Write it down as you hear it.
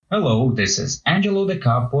Hello, this is Angelo De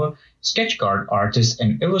Capua, sketch card artist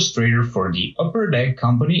and illustrator for the Upper Deck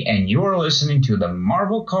Company, and you are listening to the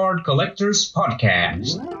Marvel Card Collectors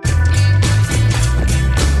Podcast.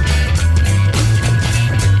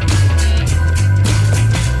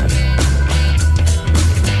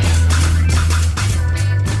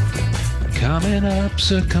 Coming up,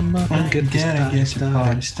 so come up and get this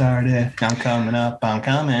party started. I'm coming up, I'm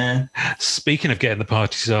coming. Speaking of getting the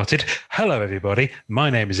party started, hello everybody. My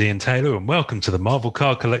name is Ian Taylor and welcome to the Marvel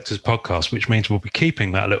Card Collectors Podcast, which means we'll be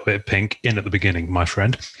keeping that little bit of pink in at the beginning, my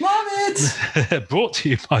friend. Love it! Brought to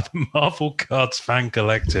you by the Marvel Cards Fan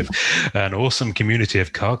Collective, an awesome community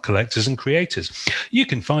of card collectors and creators. You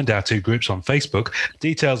can find our two groups on Facebook,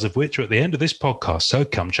 details of which are at the end of this podcast, so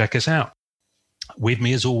come check us out. With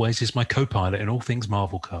me, as always, is my co-pilot in all things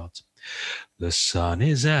Marvel cards. The sun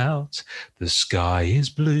is out, the sky is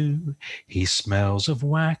blue, he smells of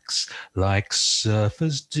wax like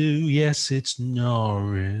surfers do. Yes, it's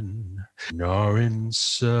Norrin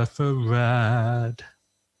Surfer Rad.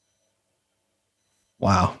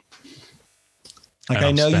 Wow. Like,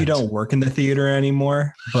 I know you don't work in the theater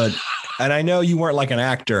anymore, and I know you weren't like an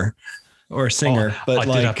actor or a singer, but I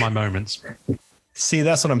did have my moments. See,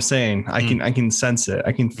 that's what I'm saying. I can sense it.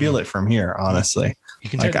 I can feel it from here, honestly. You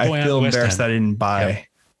can like, I feel embarrassed that I didn't buy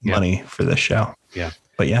money for this show. Yeah.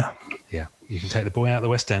 But yeah. Yeah. You can take the boy out of the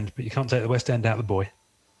West End, but you can't take the West End out of the boy.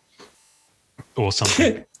 Or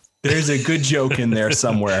something. There's a good joke in there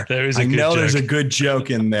somewhere. There's a good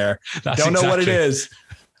joke in there. Don't know what it is,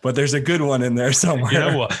 but there's a good one in there somewhere. You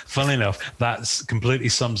know what? Funnily enough, that completely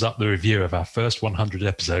sums up the review of our first 100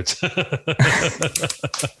 episodes.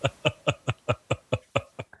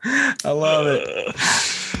 I love it.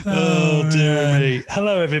 Oh, dear me.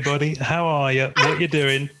 Hello, everybody. How are you? What you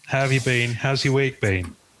doing? How have you been? How's your week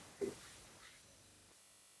been?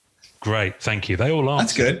 Great. Thank you. They all answer.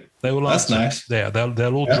 That's good. They all answer. That's nice. Yeah,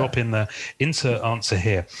 they'll all drop in the insert answer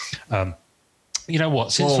here. You know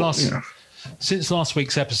what? Since last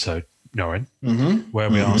week's episode, Norrin, where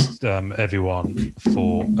we asked everyone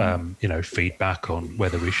for feedback on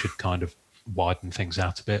whether we should kind of widen things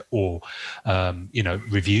out a bit, or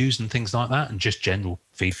reviews and things like that, and just general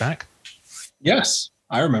feedback. Yes,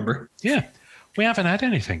 I remember. Yeah, we haven't had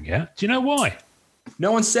anything yet. Do you know why?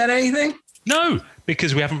 No one said anything? No,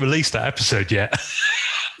 because we haven't released that episode yet.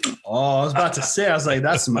 Oh, I was about to say, I was like,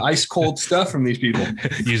 that's some ice cold stuff from these people.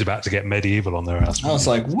 He was about to get medieval on their ass. I was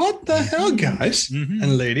like, what the hell, guys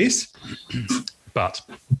and ladies? But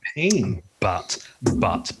pain. But there's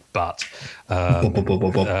no buts.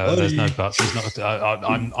 There's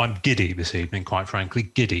not. I'm giddy this evening, quite frankly.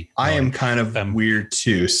 Giddy. I am kind of weird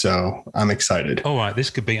too, so I'm excited. All right, this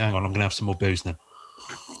could be. Hang on, I'm going to have some more booze then.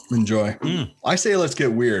 Enjoy. I say let's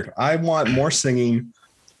get weird. I want more singing,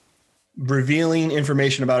 revealing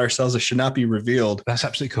information about ourselves that should not be revealed. That's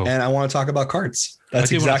absolutely cool. And I want to talk about cards.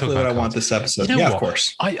 That's exactly what I want this episode. You know what? Of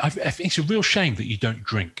course. I think it's a real shame that you don't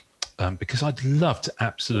drink, because I'd love to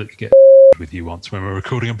absolutely get with you once when we're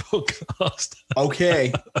recording a podcast.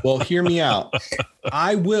 Okay. Well, hear me out.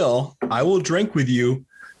 I will drink with you.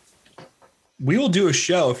 We will do a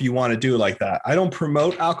show if you want to do it like that. I don't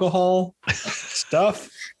promote alcohol stuff,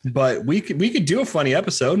 but we could do a funny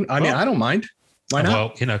episode. I mean, I don't mind. Why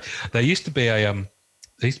not? Well, there used to be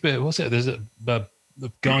there's a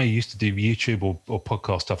guy who used to do YouTube or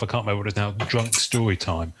podcast stuff. I can't remember what it is now. Drunk Story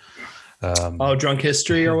Time. Drunk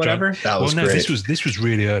History or whatever. That was great. This was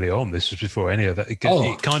really early on. This was before any of that. It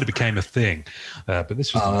kind of became a thing, but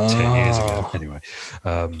this was 10 years ago. Anyway,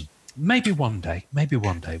 maybe one day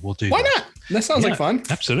we'll do. Why not? That sounds like fun.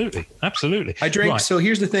 Absolutely. I drink. Right. So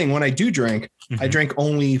here's the thing: when I do drink, I drink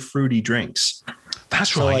only fruity drinks.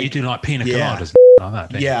 That's right. Like, you do like pina coladas. Like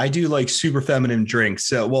that, I do like super feminine drinks.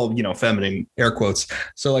 So, feminine air quotes.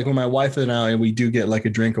 So like when my wife and we do get like a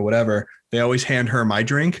drink or whatever, they always hand her my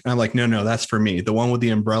drink. And I'm like, no, that's for me. The one with the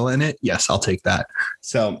umbrella in it. Yes, I'll take that.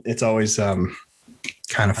 So it's always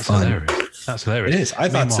kind of fun. Hilarious. That's hilarious. It is. I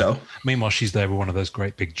thought so. Meanwhile, she's there with one of those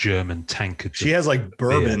great big German tankards. She has like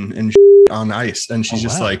bourbon and on ice, and she's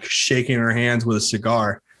just like shaking her hands with a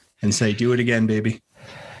cigar and say, "Do it again, baby."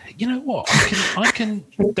 You know what? I can.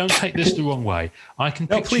 Don't take this the wrong way. I can.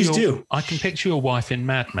 I can picture your wife in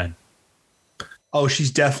Mad Men. Oh,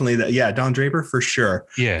 she's definitely that. Yeah, Don Draper for sure.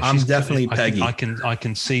 Yeah, I'm definitely Peggy. I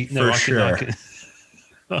can see. No, for sure.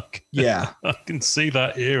 I can see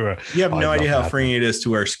that era. You have no idea how freeing it is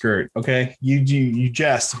to wear a skirt. Okay, you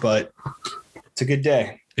jest, but it's a good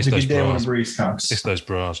day. It's a good day when a breeze comes. It's those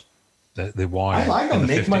bras. The wire. I like them.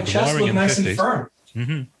 Make my chest look nice and firm.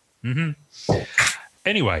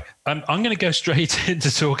 Anyway, I'm going to go straight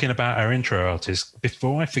into talking about our intro artist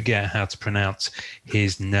before I forget how to pronounce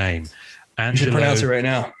his name. You should pronounce it right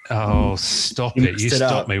now. Oh, stop it. You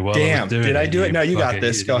stopped me while I was doing it. Did I do it? No, you got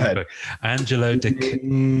this. Go ahead. Angelo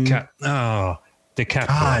DiCapua. God,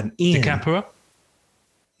 Ian. DiCapua?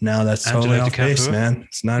 No, that's totally off base, man.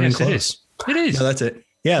 It's not even close. It is. No, that's it.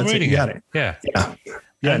 Yeah, that's it. You got it. Yeah.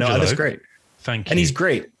 Yeah, no, that's great. Thank you. And he's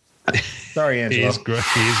great. Sorry, Angelo. He is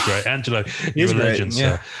great. Angelo, you're a legend,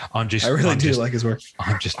 sir. I really do like his work.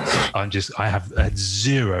 I have had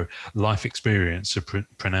zero life experience of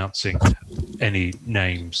pronouncing any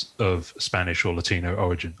names of Spanish or Latino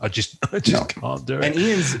origin. I just can't do it.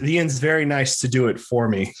 And Ian's very nice to do it for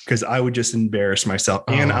me because I would just embarrass myself.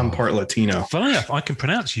 And I'm part Latino. Funny enough, I can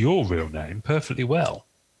pronounce your real name perfectly well.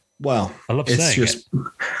 Well, I love saying it.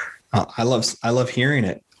 I love hearing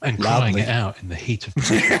it. And loudly. crying it out in the heat of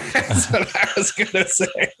That's what I was going to say.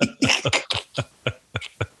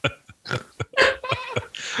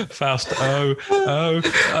 Faust, oh.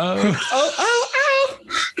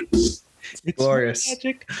 It's glorious.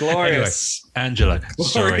 Magic. Glorious. Anyway, Angelo,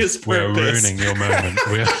 glorious sorry, we're ruining your moment.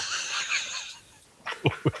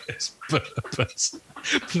 Glorious purpose.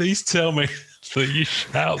 Please tell me that you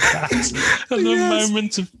shout that at the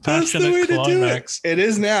moment of passionate climax. It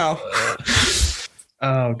is now.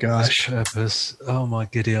 Oh gosh. Purpose. Oh my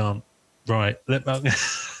Gideon. Right.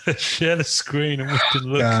 Let's share the screen and we can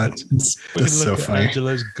look at funny.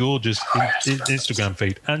 Angelo's gorgeous Instagram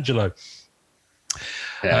feed. Angelo.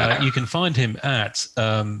 You can find him at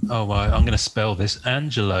I'm going to spell this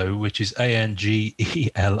Angelo, which is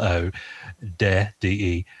Angelo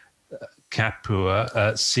D-E Capua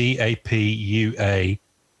Capuas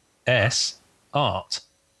art.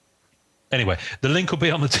 Anyway, the link will be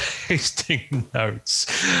on the tasting notes.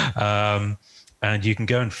 And you can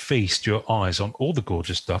go and feast your eyes on all the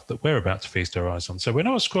gorgeous stuff that we're about to feast our eyes on. So when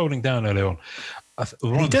I was scrolling down earlier on,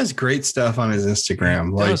 he does great stuff on his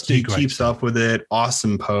Instagram. He keeps up with it.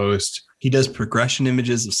 Awesome post. He does progression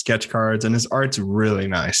images of sketch cards, and his art's really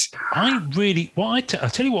nice. I'll tell you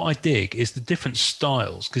what I dig is the different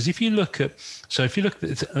styles. Because if you look at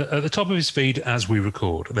the top of his feed as we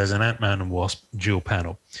record, there's an Ant-Man and Wasp dual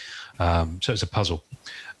panel. So it's a puzzle.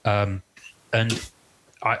 And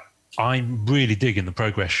I'm really digging the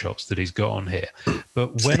progress shots that he's got on here.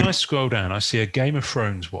 But when I scroll down, I see a Game of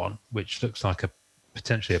Thrones one, which looks like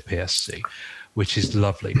potentially a PSC, which is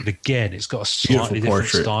lovely. But again, it's got a slightly different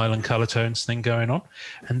style and color tones thing going on.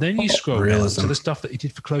 And then you scroll down to the stuff that he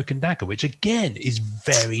did for Cloak and Dagger, which again is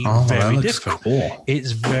very, very different. Cool.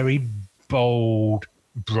 It's very bold,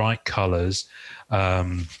 bright colors.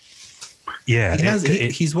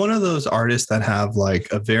 He's one of those artists that have like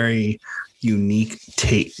a very unique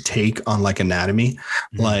take on like anatomy,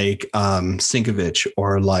 like Sinkovich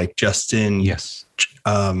or like Justin. Yes.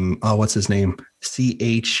 What's his name?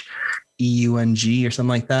 Cheung or something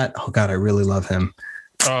like that. Oh God, I really love him.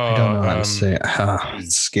 I don't know how to say it.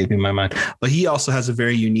 It's escaping my mind. But he also has a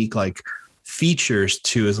very unique like features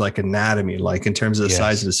to his like anatomy, like in terms of the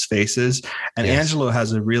size of his faces. And Angelo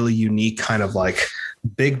has a really unique kind of like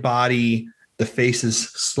big body. The face is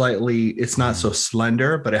slightly, it's not so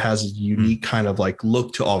slender, but it has a unique kind of like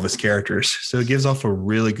look to all of his characters. So it gives off a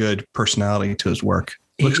really good personality to his work.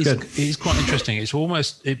 Looks good. It's quite interesting. It's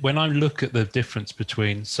almost, when I look at the difference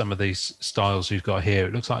between some of these styles you've got here,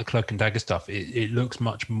 it looks like Cloak and Dagger stuff. It looks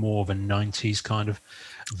much more of a 90s kind of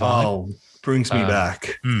vibe. Oh, brings me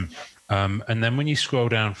back. And then when you scroll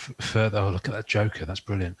down further, look at that Joker. That's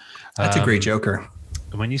brilliant. That's a great Joker.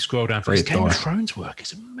 And when you scroll down further, Game of Thrones work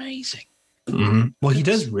is amazing. Mm-hmm. Well, he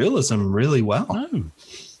does realism really well. I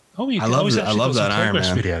love that Iron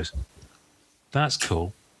Man videos. That's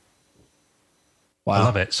cool. Wow. I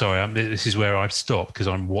love it. Sorry, this is where I've stopped because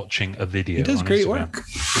I'm watching a video. He does great Instagram. work.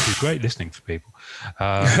 This is great listening for people.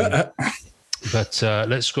 But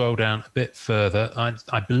let's scroll down a bit further.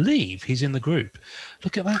 I believe he's in the group.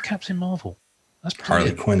 Look at that Captain Marvel. That's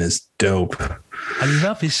brilliant. Harley Quinn is dope. I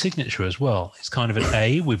love his signature as well. It's kind of an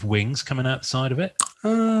A with wings coming out the side of it.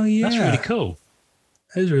 Oh, yeah. That's really cool.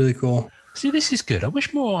 That is really cool. See, this is good. I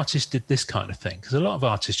wish more artists did this kind of thing because a lot of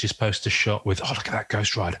artists just post a shot with, look at that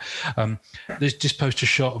Ghost Rider. They just post a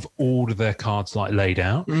shot of all of their cards like laid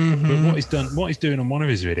out. Mm-hmm. But what he's doing on one of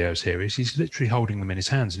his videos here is he's literally holding them in his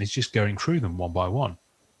hands and he's just going through them one by one,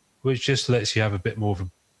 which just lets you have a bit more of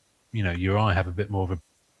your eye have a bit more of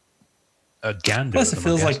a gander. Plus, it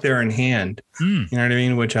feels like they're in hand. You know what I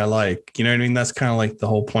mean? Which I like. You know what I mean? That's kind of like the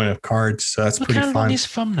whole point of cards. So that's pretty fun. Look how long his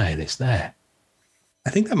thumbnail is there. I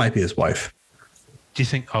think that might be his wife. Do you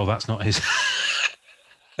think? Oh, that's not his.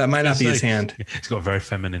 That might not be his hand. He's got very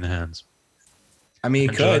feminine hands. I mean,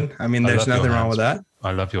 he could. I mean, there's nothing wrong with that.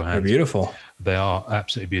 I love your They're hands. beautiful. They are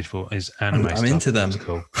absolutely beautiful. Is anime I'm stuff. into them. That's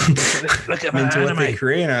cool. Look at I'm that into what they anime.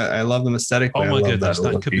 create. I love them aesthetically. Oh my I love goodness,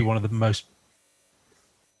 that Loki. could be one of the most.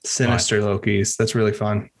 Sinister Lokis. That's really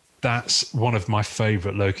fun. That's one of my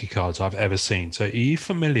favorite Loki cards I've ever seen. So, are you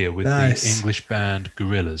familiar with the English band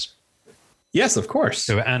Gorillaz? Yes, of course.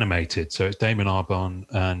 They were animated. So it's Damon Albarn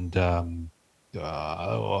and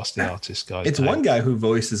what's the artist guy? It's one guy who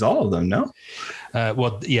voices all of them. No.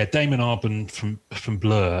 Damon Albarn from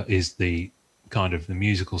Blur is the kind of the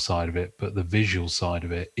musical side of it, but the visual side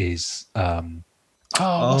of it is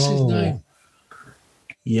what's his name?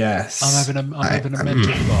 Yes. I'm having a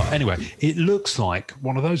mental bar. Anyway, it looks like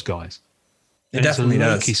one of those guys. It definitely it's a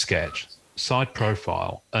does. Loki sketch, side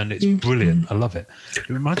profile, and it's brilliant. I love it. It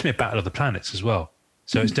reminds me of Battle of the Planets as well.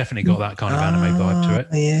 So it's definitely got that kind of anime vibe to it.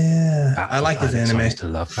 Yeah. I like this anime. I used to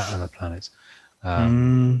love Battle of the Planets.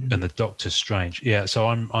 And the Doctor Strange. Yeah, so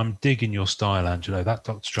I'm digging your style, Angelo. That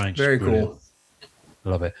Doctor Strange Very is brilliant. cool. I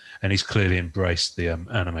love it. And he's clearly embraced the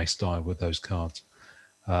anime style with those cards.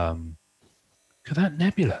 Look at that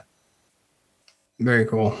Nebula. Very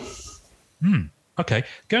cool. Okay,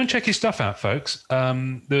 go and check his stuff out, folks.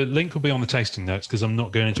 The link will be on the tasting notes because I'm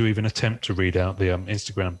not going to even attempt to read out the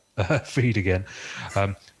Instagram feed again.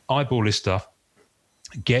 Eyeball his stuff.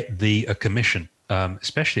 Get a commission,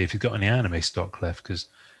 especially if you've got any anime stock left, because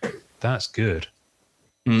that's good.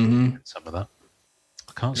 Mm-hmm. Some of that.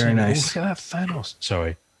 I can't Very see. nice. Look at that Thanos.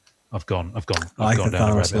 Sorry, I've gone. I've I like gone the down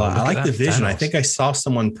a Thanos rabbit a lot. hole. I Look like at the that vision. I Thanos. think I saw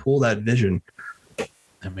someone pull that vision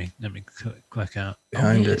Let me click out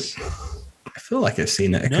behind yes. it. I feel like I've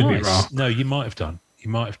seen it. It could be wrong. No, you might have done.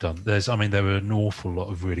 There were an awful lot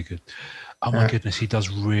of really good. Oh my goodness, he does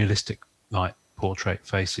realistic like portrait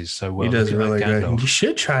faces so well. He does Look at really that good. Gandalf. You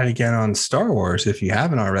should try it again on Star Wars if you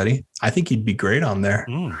haven't already. I think he'd be great on there.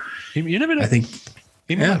 You never know. I think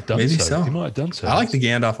he might have done maybe so. He might have done so. I like the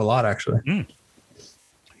Gandalf a lot, actually.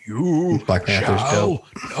 You Black Panther's shall dope.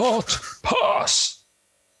 not pass.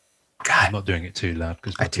 God, I'm not doing it too loud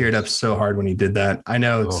because I teared up so hard when he did that. I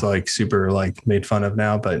know it's like super like made fun of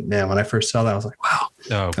now, but man, when I first saw that, I was like,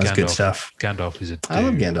 wow, that's good stuff. Gandalf is a dude. I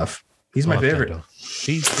love Gandalf. He's my favorite.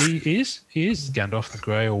 Gandalf. He is Gandalf the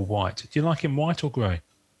grey or white. Do you like him white or grey?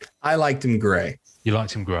 I liked him gray. You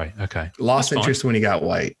liked him grey. Okay. Lost interest when he got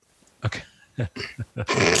white. Okay. You're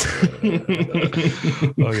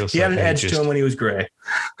He had an edge to him when he was gray.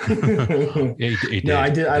 Yeah, he did. No, I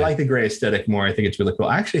did. I like the gray aesthetic more. I think it's really cool.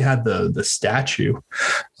 I actually had the statue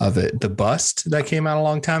of it, the bust that came out a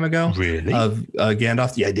long time ago. Really? Of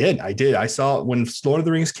Gandalf. Yeah, I did. I saw it when Lord of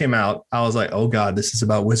the Rings came out. I was like, oh God, this is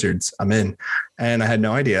about wizards. I'm in. And I had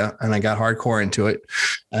no idea. And I got hardcore into it.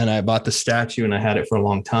 And I bought the statue and I had it for a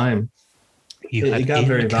long time. It got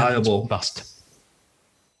very valuable. Bust.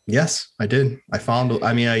 Yes, I did. I found,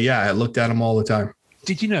 I looked at him all the time.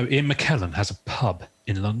 Did you know Ian McKellen has a pub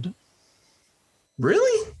in London?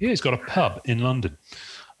 Really? Yeah, he's got a pub in London.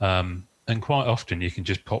 And quite often you can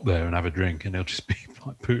just pop there and have a drink and he'll just be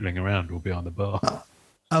like pootling around or behind the bar.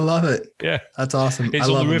 I love it. Yeah. That's awesome. It's I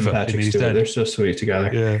on love the river. Patrick Stewart. They're so sweet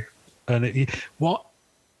together. Yeah. And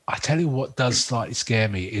I tell you what does slightly scare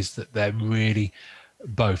me is that they're really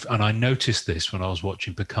both. And I noticed this when I was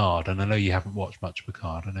watching Picard. And I know you haven't watched much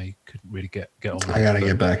Picard. I know you couldn't really get on with it. I got to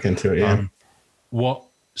get back into it. Yeah. What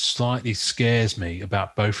slightly scares me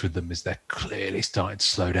about both of them is they're clearly starting to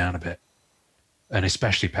slow down a bit. And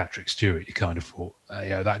especially Patrick Stewart, you kind of thought,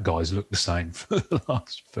 that guy's looked the same for the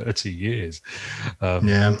last 30 years.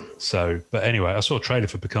 Yeah. So, but anyway, I saw a trailer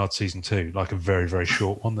for Picard season 2, like a very, very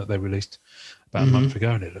short one that they released about a month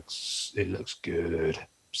ago, and it looks good.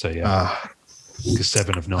 So yeah, because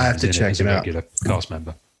 7 of 9 I have is to in check it as a it out. regular cast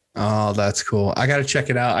member. Oh, that's cool. I got to check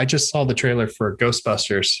it out. I just saw the trailer for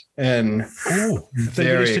Ghostbusters and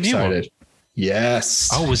very excited. Yes.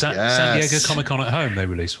 Oh, was that San Diego Comic-Con at Home? They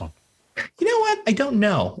released one. You know what? I don't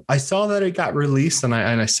know. I saw that it got released and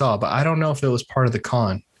I saw, but I don't know if it was part of the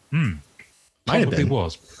con. Might have Probably been.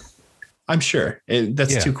 was. I'm sure.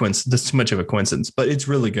 That's too much of a coincidence, but it's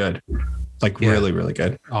really good. Like really, really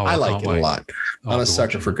good. Oh, I like it a lot. I'm a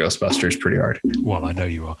sucker for Ghostbusters pretty hard. Well, I know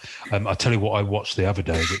you are. I'll tell you what I watched the other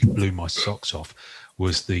day that blew my socks off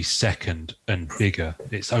was the second and bigger,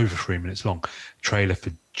 it's over 3 minutes long, trailer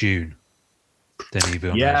for June. Denis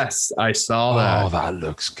Villeneuve. Yes, I saw that. Oh, that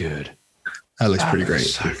looks good. That looks pretty great.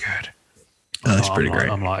 So good. That's pretty great.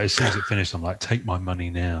 I'm like, as soon as it finished, I'm like, take my money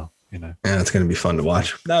now. Yeah, it's going to be fun to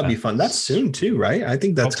watch. That would be fun. That's soon too, right? I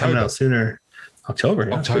think that's coming out sooner. October.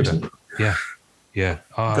 Yeah, October. Yeah.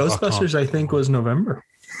 Ghostbusters, I think, was November.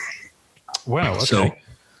 Wow. Okay. So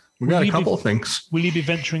we got a couple of things. Will you be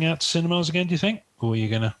venturing out to cinemas again, do you think? Or are you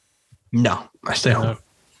going to? No, I stay home.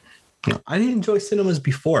 No, I didn't enjoy cinemas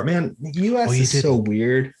before. Man, the US is so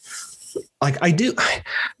weird. Like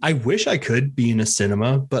I wish I could be in a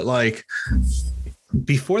cinema, but like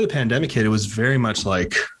before the pandemic hit, it was very much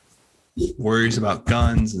like worries about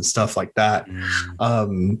guns and stuff like that.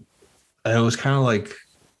 It was kind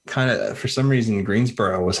of for some reason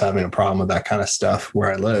Greensboro was having a problem with that kind of stuff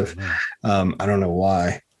where I live. I don't know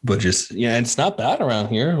why, but just it's not bad around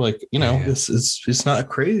here. Like, it's not a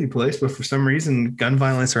crazy place, but for some reason gun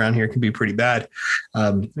violence around here can be pretty bad.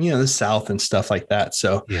 The South and stuff like that.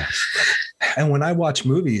 So and when I watch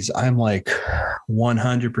movies, I'm like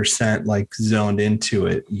 100% like zoned into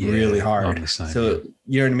it really hard. So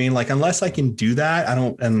you know what I mean? Like, unless I can do that, I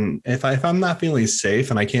don't. And if I'm not feeling safe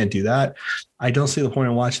and I can't do that, I don't see the point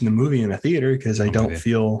of watching the movie in a theater because I don't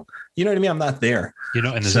feel, you know what I mean? I'm not there. You're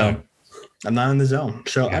not in the zone. I'm not in the zone.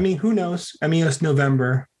 So, I mean, who knows? I mean, it's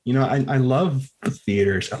November. I love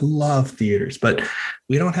theaters. I love theaters, but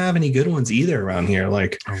we don't have any good ones either around here.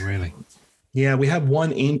 Like, oh, really? Yeah, we have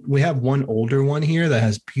one older one here that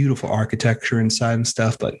has beautiful architecture inside and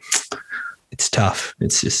stuff, but it's tough.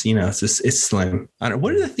 It's just, it's slim. I don't.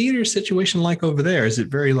 What is the theater situation like over there? Is it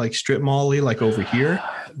very like strip mall-y like over here,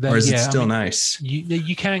 or is it still nice?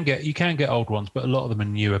 You can get old ones, but a lot of them are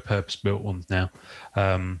newer, purpose-built ones now.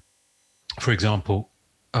 For example,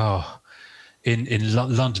 in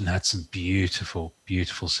London had some beautiful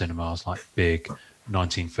cinemas, like big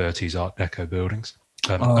 1930s Art Deco buildings.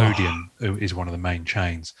 Odeon is one of the main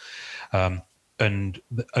chains. And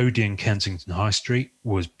the Odeon Kensington High Street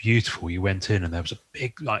was beautiful. You went in and there was a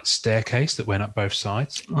big like staircase that went up both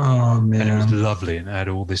sides. Oh, man. And it was lovely and it had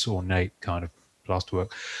all this ornate kind of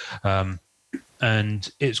plasterwork.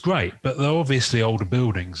 And it's great, but they're obviously older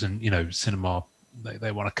buildings and, cinema,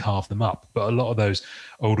 they want to carve them up. But a lot of those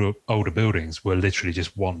older buildings were literally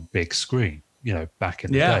just one big screen. Back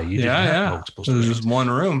in the day, you didn't have multiple screens. It was just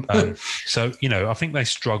one room. So, I think they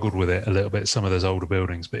struggled with it a little bit, some of those older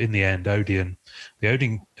buildings. But in the end, Odeon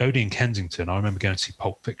Kensington, I remember going to see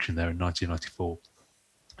Pulp Fiction there in 1994,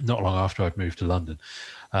 not long after I'd moved to London.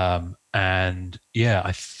 And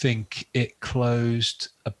I think it closed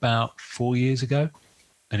about 4 years ago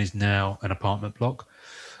and is now an apartment block.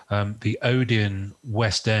 The Odeon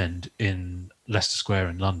West End in Leicester Square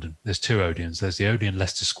in London. There's two Odeons. There's the Odeon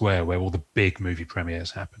Leicester Square where all the big movie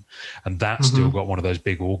premieres happen. And that's still got one of those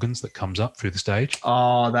big organs that comes up through the stage.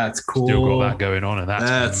 Oh, that's cool. Still got that going on. And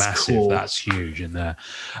that's massive. Cool. That's huge in there.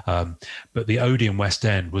 But the Odeon West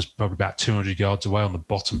End was probably about 200 yards away on the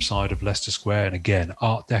bottom side of Leicester Square. And again,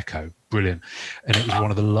 Art Deco, brilliant. And it was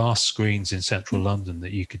one of the last screens in central London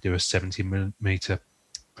that you could do a 70mm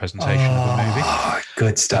presentation of the movie.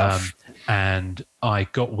 Good stuff. And I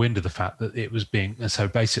got wind of the fact that it was being, and so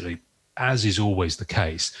basically, as is always the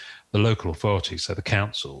case, the local authorities, so the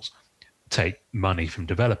councils, take money from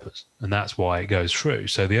developers, and that's why it goes through.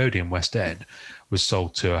 So the Odeon West End was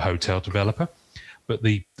sold to a hotel developer, but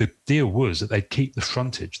the deal was that they'd keep the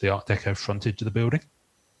frontage, the Art Deco frontage of the building.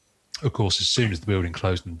 Of course, as soon as the building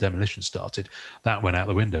closed and demolition started, that went out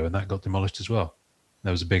the window and that got demolished as well.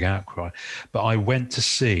 There was a big outcry. But I went to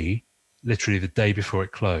see, literally the day before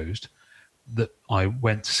it closed, that I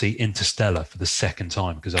went to see Interstellar for the second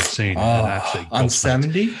time because I'd seen it and absolutely on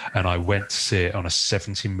 70, and I went to see it on a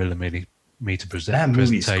 70mm presentation. That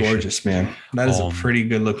movie's gorgeous, man. That is a pretty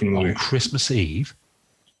good looking movie. On Christmas Eve.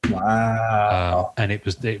 Wow. And it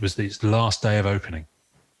was his last day of opening.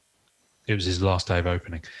 It was his last day of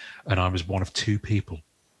opening, and I was one of two people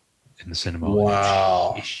in the cinema.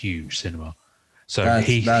 Wow. It's huge cinema. So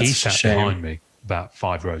he sat behind me about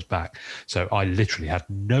 5 rows back. So I literally had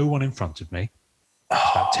no one in front of me.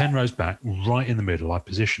 About 10 rows back, right in the middle, I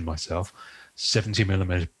positioned myself,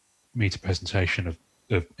 70mm presentation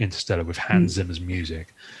of Interstellar with Hans Zimmer's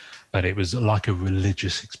music. And it was like a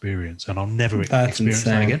religious experience. And I'll never experience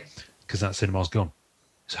that again because that cinema's gone.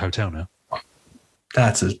 It's a hotel now.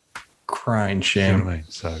 That's a crying shame. You know what I mean?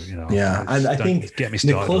 So, I think get me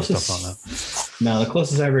started on stuff like that. No, the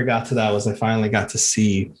closest I ever got to that was I finally got to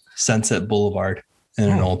see Sunset Boulevard in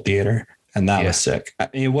an old theater, and that was sick.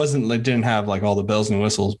 It didn't have like all the bells and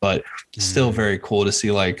whistles, but still very cool to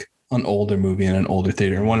see like an older movie in an older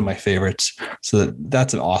theater, and one of my favorites. So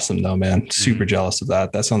that's an awesome though, man. Super jealous of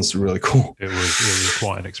that. That sounds really cool. It was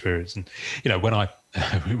quite an experience. And when I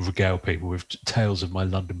regale people with tales of my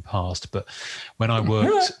London past, but when I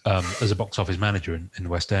worked as a box office manager in the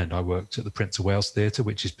West End, I worked at the Prince of Wales Theatre,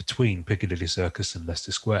 which is between Piccadilly Circus and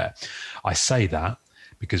Leicester Square. I say that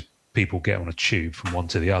because people get on a tube from one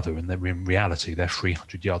to the other, and in reality, they're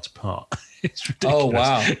 300 yards apart. It's ridiculous. Oh,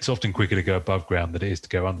 wow. It's often quicker to go above ground than it is to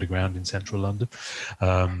go underground in central London.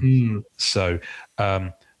 So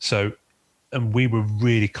and we were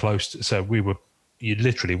really close to, so you'd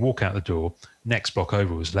literally walk out the door, next block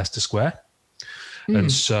over was Leicester Square.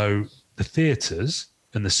 And so the theatres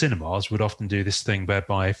and the cinemas would often do this thing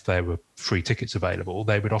whereby if there were free tickets available,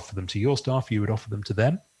 they would offer them to your staff, you would offer them to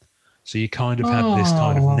them. So you kind of had this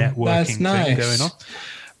kind of networking thing going on.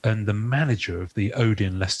 And the manager of the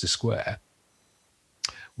Odeon Leicester Square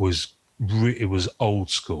it was old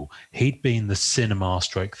school. He'd been the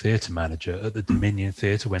cinema/theatre manager at the Dominion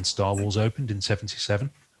Theatre when Star Wars opened in 1977,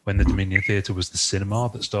 when the Dominion Theatre was the cinema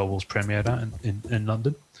that Star Wars premiered at in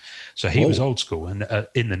London. So he was old school. And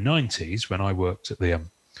in the 90s, when I worked at the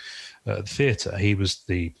theatre, he was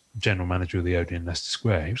the general manager of the Odeon Leicester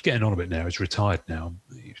Square. He was getting on a bit now. He's retired now.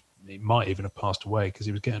 He might even have passed away because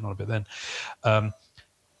he was getting on a bit then.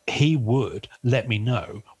 He would let me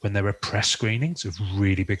know when there were press screenings of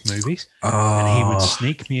really big movies. And he would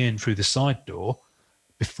sneak me in through the side door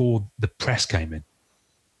before the press came in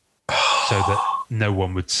so that no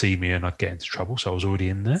one would see me and I'd get into trouble. So I was already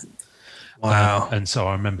in there. Wow. And so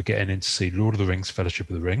I remember getting in to see Lord of the Rings, Fellowship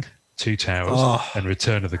of the Ring, Two Towers, and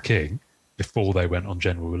Return of the King before they went on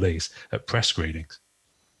general release at press screenings.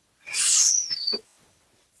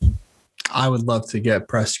 I would love to get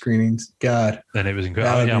press screenings. God. And it was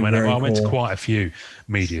incredible. Yeah, I went to quite a few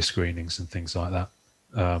media screenings and things like that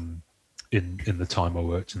in the time I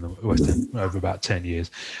worked in the West End over about 10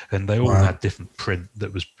 years. And they all had different print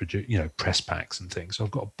that was produced, press packs and things. So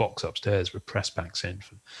I've got a box upstairs with press packs in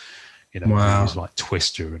for, movies like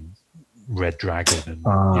Twister and Red Dragon and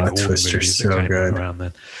all the movies that came around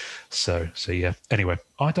then. So yeah. Anyway,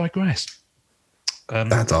 I digress.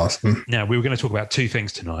 That's awesome. Now we were going to talk about two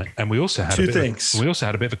things tonight, and we also had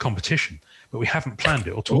a bit of a competition, but we haven't planned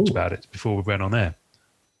it or talked about it before we went on air.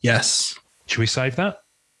 Yes. Should we save that,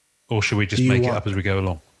 or should we just make it up as we go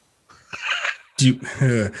along?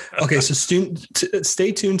 Okay, so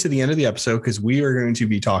stay tuned to the end of the episode because we are going to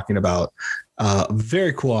be talking about a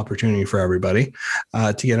very cool opportunity for everybody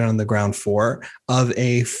to get on the ground floor of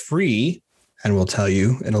a free. And we'll tell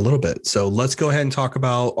you in a little bit. So let's go ahead and talk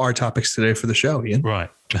about our topics today for the show, Ian. Right.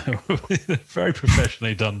 Very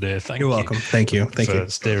professionally done, dear. You're welcome. Thank you. Thank you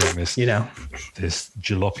for steering this, this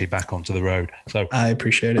jalopy back onto the road. So I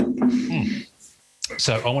appreciate it.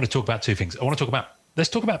 So I want to talk about two things. Let's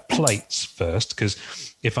talk about plates first, because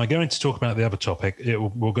if I go into talk about the other topic,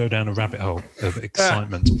 we'll go down a rabbit hole of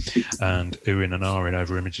excitement and oohing and ahhing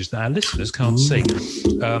over images that our listeners can't see.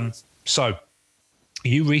 So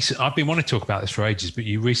I've been wanting to talk about this for ages, but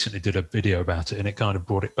you recently did a video about it and it kind of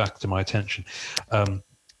brought it back to my attention.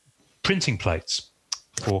 Printing plates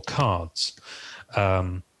for cards.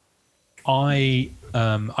 I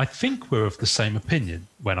think we're of the same opinion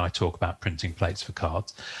when I talk about printing plates for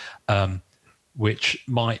cards, which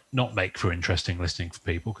might not make for interesting listening for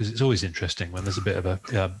people because it's always interesting when there's a bit of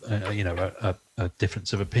a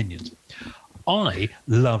difference of opinions. I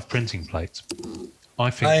love printing plates. I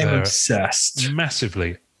think they're obsessed.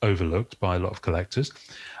 Massively overlooked by a lot of collectors.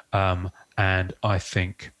 And I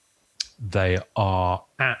think they are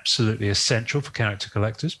absolutely essential for character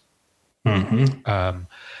collectors. Mm-hmm.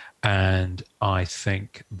 And I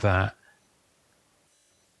think that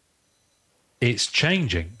it's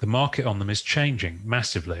changing. The market on them is changing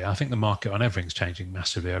massively. I think the market on everything's changing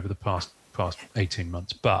massively over the past 18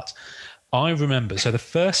 months. But I remember, so the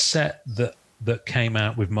first set that came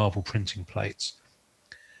out with Marvel printing plates,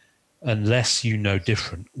 unless you know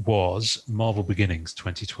different, was Marvel Beginnings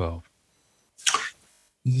 2012.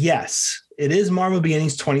 Yes, it is Marvel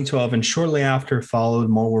Beginnings 2012, and shortly after followed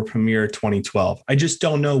Marvel Premiere 2012. I just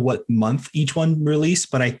don't know what month each one released,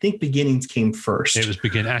 but I think Beginnings came first. It was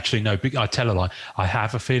Actually, no, I tell a lie. I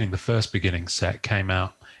have a feeling the first Beginnings set came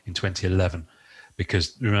out in 2011.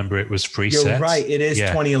 Because remember, it was free sets. You're right. It is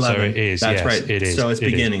 2011. So it is. That's right. It is. So it's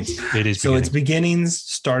Beginnings. It is. So it's Beginnings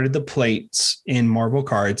started the plates in Marvel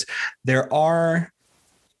cards. There are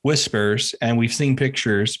whispers, and we've seen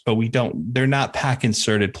pictures, but they're not pack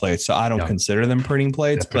inserted plates. So I don't consider them printing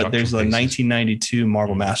plates, but there's the 1992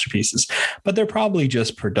 Marvel Masterpieces, but they're probably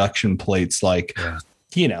just production plates. Like,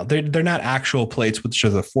 they're not actual plates, which are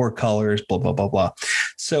the 4 colors, blah, blah, blah, blah.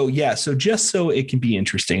 So, so just so it can be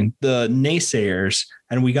interesting, the naysayers,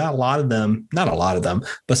 and we got a lot of them, not a lot of them,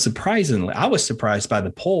 but surprisingly, I was surprised by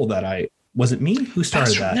the poll was it me who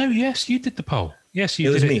started that? No, yes, you did the poll. Yes, it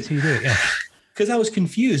was me. You did it, yeah. Because I was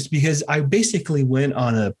confused because I basically went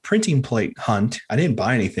on a printing plate hunt. I didn't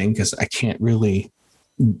buy anything because I can't really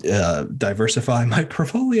diversify my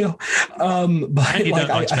portfolio. But and you don't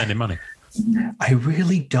like spending money. I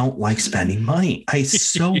really don't like spending money. It's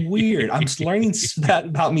so weird. I'm learning that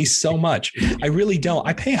about me so much. I really don't.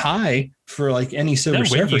 I pay high for like any Silver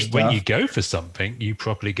Surfer stuff. When you go for something, you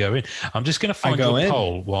properly go in. I'm just going to find your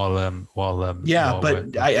poll while I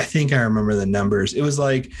think I remember the numbers. It was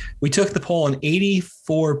like we took the poll and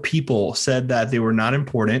 84 people said that they were not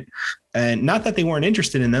important, and not that they weren't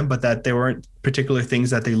interested in them, but that there weren't particular things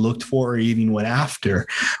that they looked for or even went after,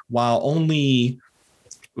 while only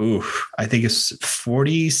I think it's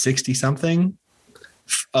 40, 60 something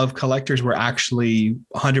of collectors were actually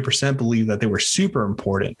 100% believe that they were super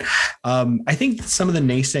important. I think some of the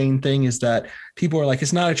naysaying thing is that people are like,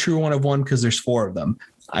 it's not a true 1 of 1 because there's 4 of them.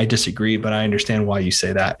 I disagree, but I understand why you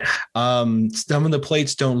say that. Some of the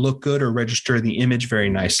plates don't look good or register the image very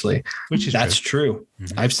nicely. That's true.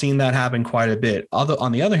 Mm-hmm. I've seen that happen quite a bit. Although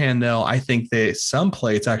on the other hand, though, I think that some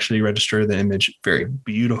plates actually register the image very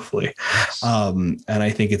beautifully. Yes. And I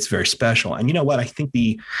think it's very special. And you know what? I think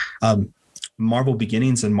the Marvel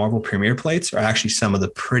Beginnings and Marvel Premiere plates are actually some of the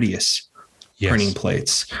prettiest printing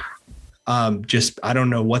plates. I don't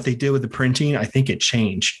know what they did with the printing. I think it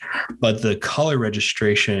changed, but the color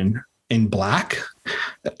registration in black,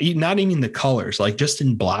 not even the colors, like just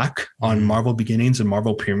in black on Marvel Beginnings and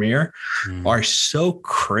Marvel Premiere are so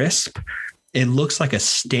crisp. It looks like a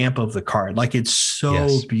stamp of the card. Like it's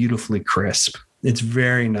so beautifully crisp. It's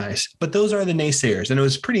very nice. But those are the naysayers. And it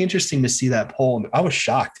was pretty interesting to see that poll. I was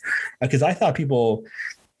shocked because I thought people,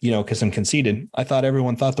 because I'm conceited, I thought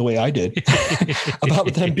everyone thought the way I did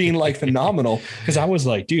about them being like phenomenal. Because I was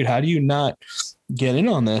like, dude, how do you not get in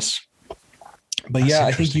on this? But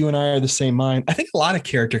I think you and I are the same mind. I think a lot of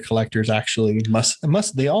character collectors actually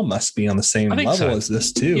they all must be on the same level as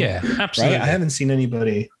this too. Yeah, absolutely. Right? I haven't seen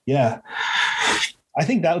anybody. Yeah. I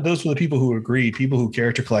think that those were the people who agreed, people who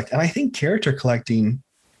character collect. And I think character collecting,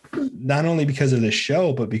 not only because of this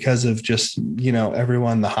show, but because of just,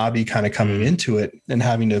 everyone, the hobby kind of coming into it and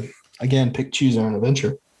having to, again, choose their own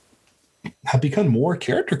adventure, have become more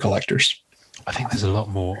character collectors. I think there's a lot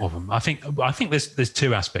more of them. I think there's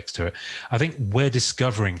 2 aspects to it. I think we're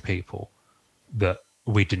discovering people that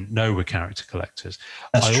we didn't know were character collectors.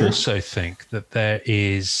 That's true. Also think that there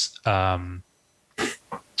is,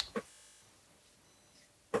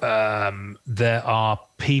 there are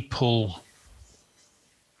people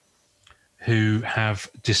who have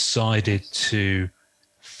decided to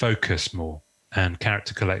focus more, and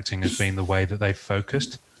character collecting has been the way that they've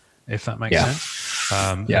focused, if that makes sense.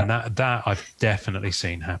 And that I've definitely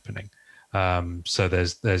seen happening. So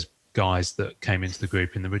there's guys that came into the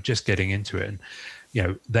group and they were just getting into it, and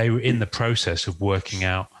they were in the process of working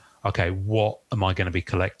out, okay, what am I going to be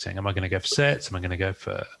collecting? Am I going to go for sets? Am I going to go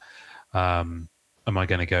for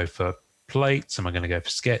plates? Am I going to go for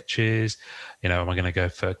sketches? Am I going to go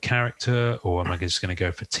for character, or am I just going to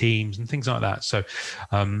go for teams and things like that? So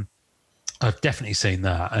I've definitely seen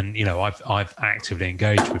that. And, I've actively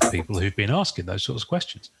engaged with people who've been asking those sorts of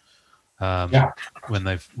questions when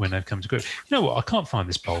they've come to group. You know what? I can't find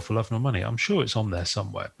this poll for Love Nor Money. I'm sure it's on there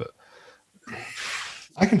somewhere, but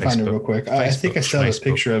I can find it real quick. I think I still have a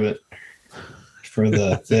picture of it for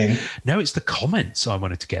the thing. No, it's the comments I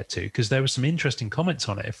wanted to get to, because there were some interesting comments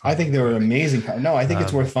on it. I think they were amazing. No, I think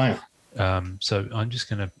it's worth finding. So I'm just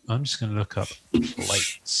gonna look up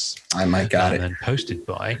plates. I might got it. And then posted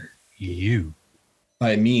by you.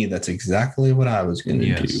 By me. That's exactly what I was going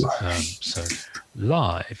to do. So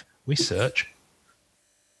live, we search.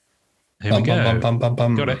 Here we go.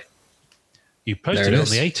 Got it. You posted it on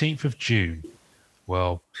the 18th of June.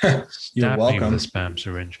 Well, stab me with a spam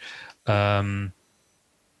syringe.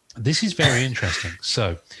 This is very interesting.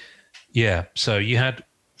 So you had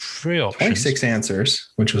 3 options. 26 answers,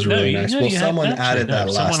 which was really nice. Well, someone added that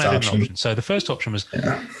last option. So the first option was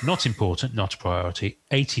not important, not a priority,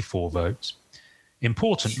 84 votes.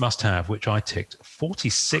 Important, must have, which I ticked,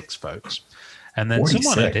 46 votes. And then 46.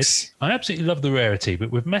 Someone added, I absolutely love the rarity,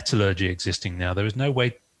 but with metallurgy existing now, there is no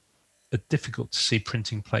way difficult to see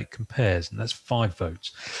printing plate compares, and that's 5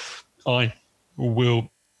 votes. I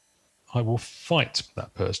will fight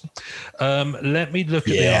that person. Let me look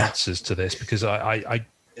at the answers to this, because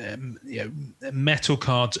metal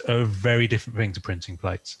cards are a very different thing to printing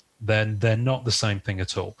plates. They're not the same thing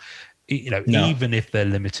at all. Even if they're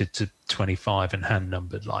limited to 25 and hand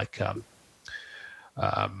numbered, like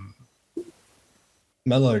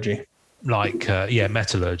metallurgy.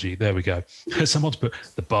 Metallurgy. There we go. Someone's put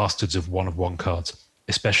the bastards of 1 of 1 cards,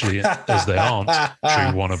 especially as they aren't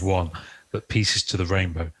true 1 of 1, but pieces to the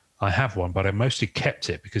rainbow. I have one, but I mostly kept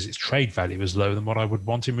it because its trade value is lower than what I would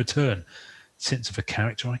want in return, since of a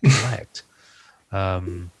character I collect.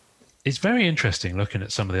 it's very interesting looking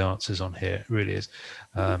at some of the answers on here. It really is.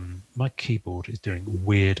 My keyboard is doing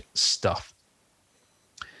weird stuff.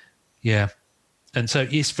 Yeah. And so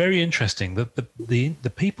it's very interesting that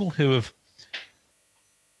the people who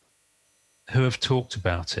have talked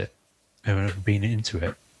about it, who have been into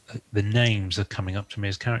it, the names are coming up to me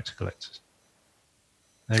as character collectors.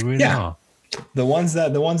 They really are. The ones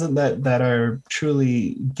that are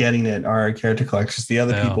truly getting it are character collectors. The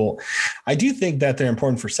other people, I do think that they're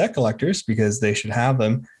important for set collectors because they should have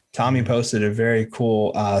them. Tommy posted a very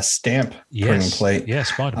cool stamp printing plate. Yes,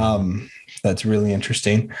 Spider-Man. That's really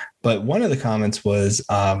interesting. But one of the comments was,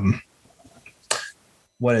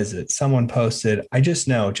 what is it? Someone posted, I just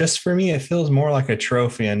know, just for me, it feels more like a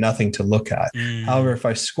trophy and nothing to look at. However, if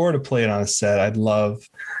I scored a plate on a set,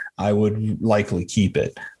 I would likely keep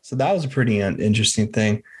it. So that was a pretty interesting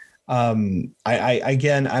thing. I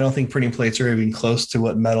don't think printing plates are even close to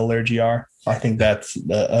what metallurgy are. I think that's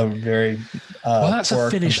a very poor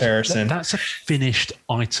comparison. That's a finished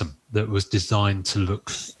item that was designed to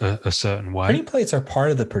look a certain way. Printing plates are part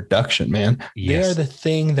of the production, man. Yes. They are the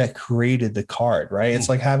thing that created the card, right? It's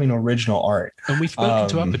like having original art. And we've spoken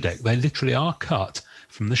to Upper Deck. They literally are cut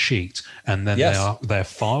from the sheet, and then they're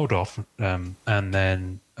filed off, and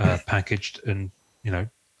then packaged and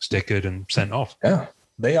stickered and sent off. Yeah.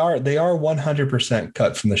 They are 100%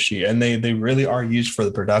 cut from the sheet, and they really are used for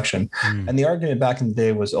the production. And the argument back in the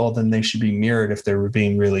day was, then they should be mirrored if they were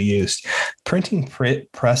being really used. Printing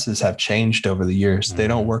presses have changed over the years. They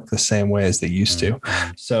don't work the same way as they used to.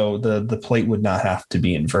 So the plate would not have to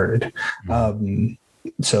be inverted.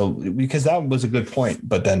 So because that was a good point,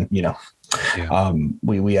 but then,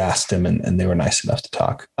 we asked him and they were nice enough to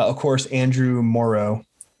talk. Of course, Andrew Morrow,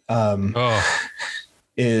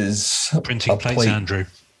 is printing plates, Andrew.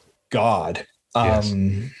 God.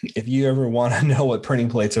 If you ever want to know what printing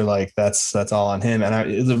plates are like, that's all on him. And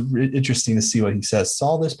it's interesting to see what he says.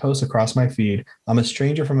 Saw this post across my feed. I'm a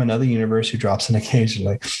stranger from another universe who drops in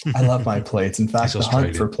occasionally. I love my plates. In fact, the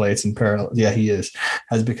hunt for plates in parallel, he has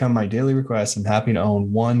become my daily request. I'm happy to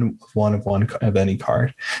own one of any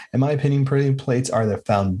card. In my opinion, printing plates are the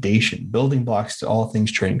foundation, building blocks to all things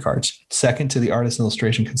trading cards. Second to the artist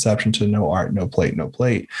illustration conception to no art, no plate.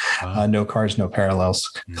 Wow. No cards, no parallels.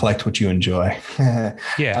 Collect what you enjoy.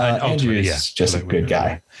 Andrew is just a good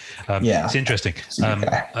guy. It's interesting.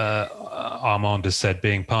 Armand has said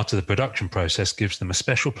being part of the production process gives them a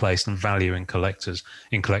special place and value in collections,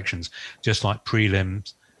 just like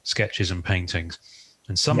prelims, sketches, and paintings.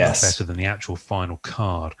 And some are better than the actual final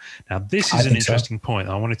card. Now, this is an interesting point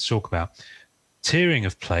I wanted to talk about. Tiering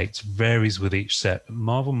of plates varies with each set, but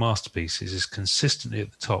Marvel Masterpieces is consistently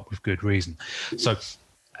at the top with good reason. So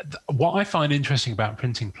what I find interesting about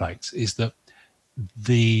printing plates is that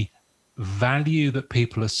the value that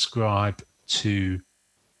people ascribe to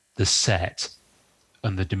the set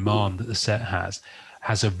and the demand that the set has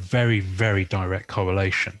a very, very direct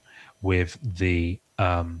correlation with the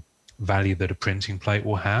value that a printing plate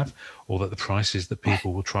will have, or that the prices that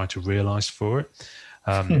people will try to realize for it.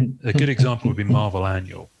 A good example would be Marvel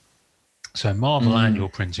Annual. So Annual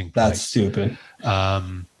printing plate. That's stupid.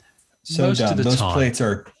 So dumb. Those plates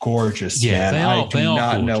are gorgeous, man. I do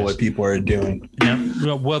not know what people are doing. Now,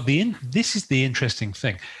 this is the interesting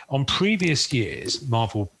thing. On previous years,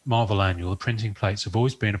 Marvel Annual, the printing plates have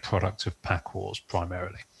always been a product of Pack Wars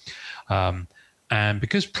primarily. And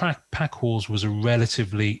because Pack Wars was a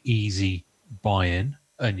relatively easy buy-in,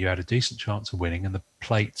 and you had a decent chance of winning, and the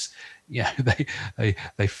plates,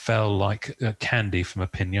 they fell like candy from a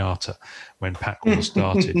piñata when Pack Wars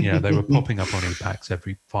started. They were popping up on e-packs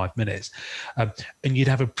every 5 minutes, and you'd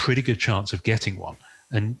have a pretty good chance of getting one.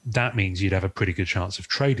 And that means you'd have a pretty good chance of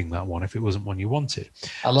trading that one if it wasn't one you wanted.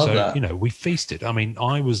 I love that. We feasted. I mean,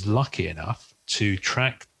 I was lucky enough to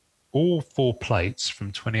track all 4 plates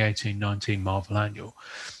from 2018-19 Marvel Annual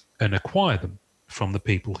and acquire them from the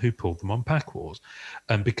people who pulled them on Pack Wars.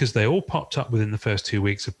 And because they all popped up within the first 2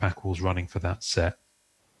 weeks of Pack Wars running for that set,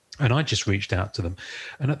 and I just reached out to them.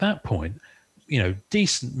 And at that point,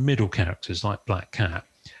 decent middle characters like Black Cat,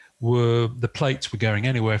 the plates were going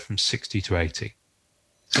anywhere from 60 to 80.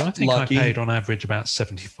 So I think Lucky. I paid on average about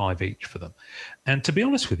 75 each for them. And to be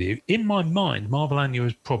honest with you, in my mind, Marvel Annual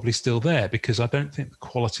is probably still there because I don't think the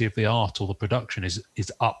quality of the art or the production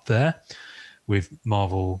is up there with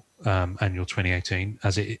Marvel Annual 2018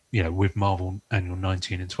 as with Marvel Annual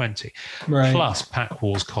 19 and 20. Right. Plus, Pack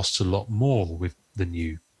Wars costs a lot more with the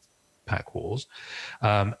new Pack Wars,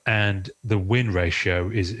 and the win ratio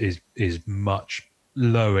is much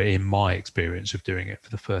lower in my experience of doing it for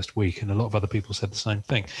the first week, and a lot of other people said the same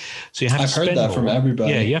thing. So you have to spend heard that more. from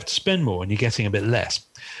everybody. Yeah, you have to spend more, and you're getting a bit less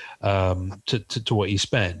to what you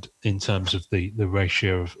spend in terms of the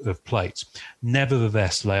ratio of plates.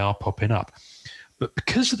 Nevertheless, they are popping up. But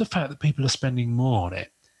because of the fact that people are spending more on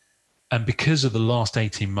it, and because of the last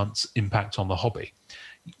 18 months' impact on the hobby,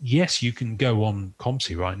 yes, you can go on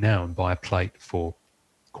COMC right now and buy a plate for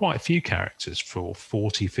quite a few characters for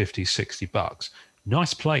 40, 50, 60 bucks.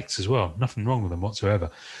 Nice plates as well. Nothing wrong with them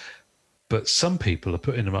whatsoever. But some people are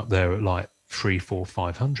putting them up there at like 300, 400,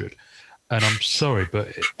 500. And I'm sorry,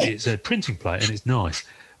 but it's a printing plate and it's nice,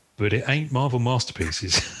 but it ain't Marvel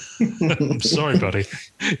Masterpieces. I'm sorry, buddy.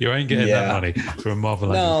 You ain't getting that money for a Marvel.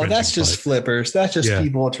 No, that's just flippers. That's just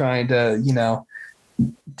people trying to,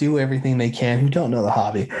 do everything they can who don't know the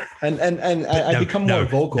hobby. And I become more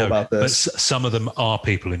vocal about this. But some of them are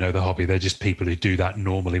people who know the hobby. They're just people who do that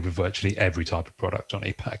normally with virtually every type of product on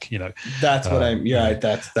e-Pack, That's what I'm,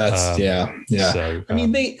 that's yeah. So, I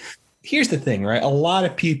mean, here's the thing, right? A lot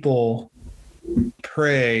of people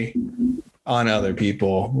prey on other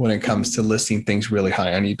people when it comes to listing things really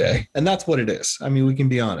high on eBay. And that's what it is. I mean, we can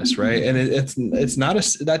be honest, right? And it's not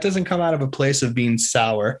that doesn't come out of a place of being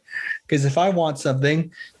sour, because if I want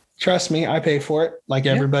something, trust me, I pay for it like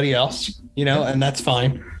everybody else, and that's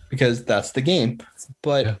fine because that's the game.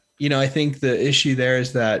 But, I think the issue there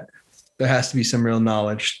is that there has to be some real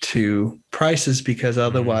knowledge to prices, because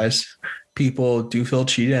otherwise people do feel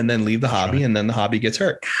cheated and then leave the hobby, and then the hobby gets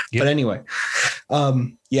hurt. But anyway,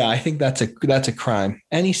 I think that's a crime.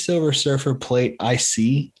 Any Silver Surfer plate I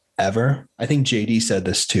see ever, I think JD said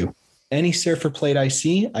this too. Any Surfer plate I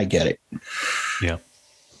see, I get it. Yeah.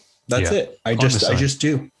 That's it. I just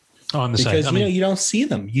do. I'm the same. Because you don't see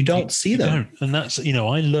them. You don't see them. And that's, I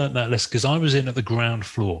learned that lesson because I was in at the ground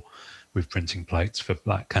floor with printing plates for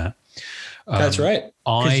Black Cat. That's right.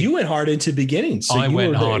 Because you went hard into beginnings. So I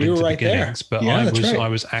went hard into right beginnings, there. but I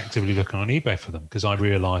was actively looking on eBay for them because I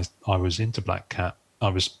realized I was into Black Cat. I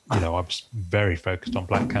was very focused on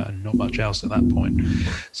Black Cat and not much else at that point.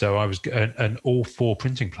 So I was, and all 4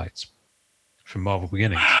 printing plates from Marvel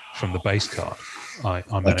Beginnings from the base card I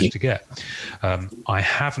managed to get. I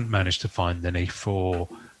haven't managed to find any for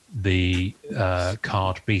the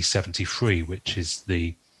card B73, which is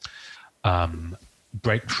the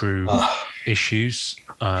breakthrough issues,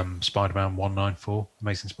 Spider-Man 194,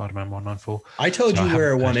 Amazing Spider-Man 194. I told you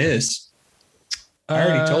where one is. I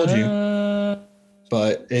already told you,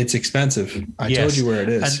 but it's expensive. I told you where it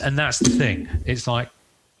is. And that's the thing. It's like,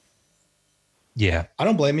 I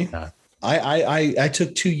don't blame you. No. I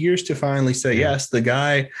took 2 years to finally say yes. The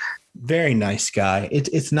guy, very nice guy.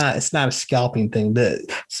 It's not a scalping thing.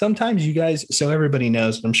 That sometimes you guys, so everybody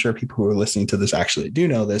knows, I'm sure people who are listening to this actually do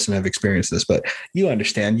know this and have experienced this, but you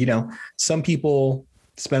understand, some people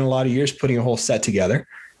spend a lot of years putting a whole set together.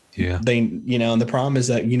 Yeah. They, and the problem is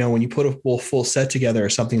that, when you put a full set together or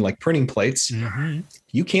something like printing plates,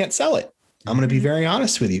 you can't sell it. I'm going to be very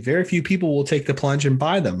honest with you. Very few people will take the plunge and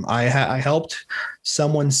buy them. I helped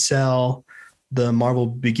someone sell their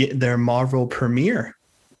Marvel Premiere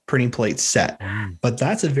printing plate set, but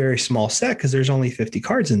that's a very small set because there's only 50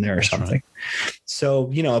 cards in there or something. Right.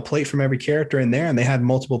 So, a plate from every character in there, and they had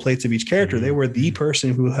multiple plates of each character. They were the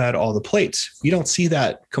person who had all the plates. You don't see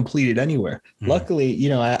that completed anywhere.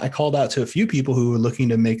 Luckily, I called out to a few people who were looking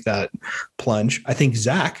to make that plunge. I think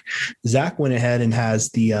Zach went ahead and has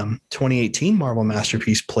the 2018 Marvel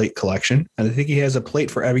Masterpiece plate collection. And I think he has a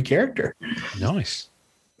plate for every character. Nice.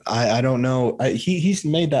 I don't know. He's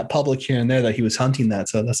made that public here and there that he was hunting that.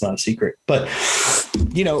 So that's not a secret. But,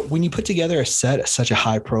 when you put together a set at such a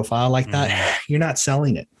high profile like that, you're not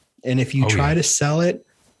selling it. And if you try to sell it,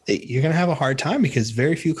 you're going to have a hard time because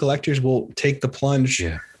very few collectors will take the plunge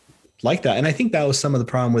like that. And I think that was some of the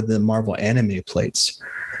problem with the Marvel anime plates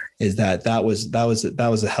is that was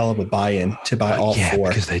a hell of a buy-in to buy all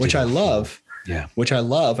 4, which I love. Yeah. Which I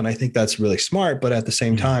love. And I think that's really smart. But at the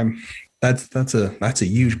same time, that's a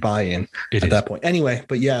huge buy-in at that point. Anyway,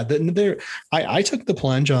 but I took the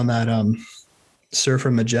plunge on that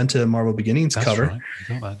Surfer Magenta Marvel Beginnings cover. Right.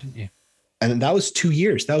 You got that, didn't you? And that was 2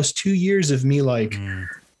 years. That was 2 years of me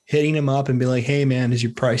hitting him up and being like, "Hey man, has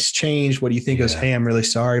your price changed? What do you think?" He goes, "Hey, I'm really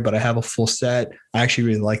sorry, but I have a full set. I actually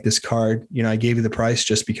really like this card. I gave you the price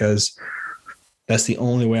just because that's the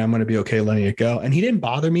only way I'm going to be okay letting it go." And he didn't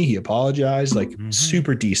bother me. He apologized,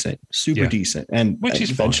 super decent. And which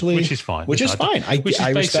is eventually, fine. Which is fine. I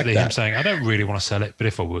respect that. Him saying, "I don't really want to sell it, but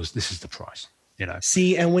if I was, this is the price."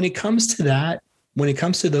 See, and when it comes to that, when it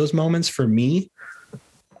comes to those moments for me,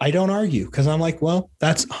 I don't argue because I'm like, well,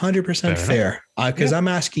 that's 100% fair because I'm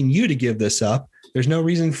asking you to give this up. There's no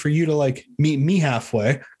reason for you to like meet me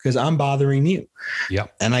halfway because I'm bothering you. Yeah.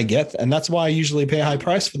 And and that's why I usually pay a high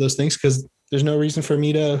price for those things, because there's no reason for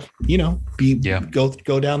me to,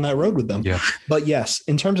 go down that road with them. Yeah. But yes,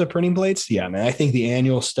 in terms of printing plates, yeah, man, I think the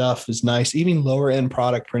annual stuff is nice. Even lower end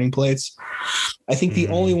product printing plates. I think the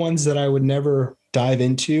only ones that I would never dive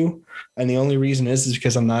into, and the only reason is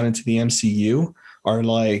because I'm not into the MCU, are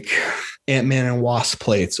like Ant-Man and Wasp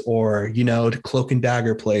plates, or, Cloak and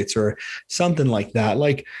Dagger plates, or something like that.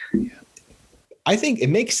 Like, I think it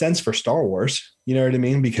makes sense for Star Wars. You know what I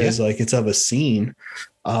mean? Because like it's of a scene.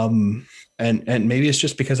 And maybe it's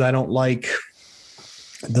just because I don't like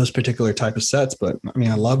those particular type of sets, but I mean,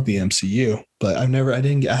 I love the MCU, but I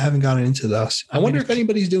haven't gotten into those. I wonder if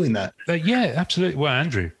anybody's doing that. Yeah, absolutely. Well,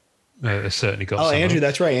 Andrew has certainly got. Oh, Andrew,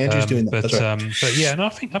 that's right. Andrew's doing that. But, that's right. But yeah, no, I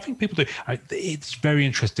think people do. It's very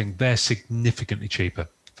interesting. They're significantly cheaper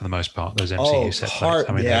for the most part. Those MCU set plates.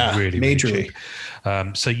 I mean, they're really, really cheap.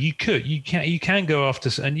 So you can go after,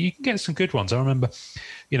 and you can get some good ones. I remember,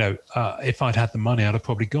 if I'd had the money, I'd have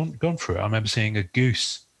probably gone for it. I remember seeing a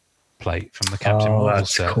Goose plate from the Captain Marvel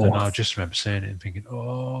set, cool. And I just remember seeing it and thinking,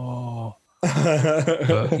 oh.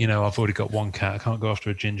 But I've already got one cat. I can't go after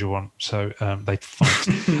a ginger one, so they fight.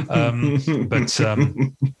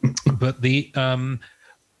 But the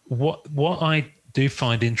what I do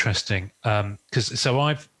find interesting, because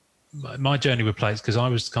my journey with plates, because I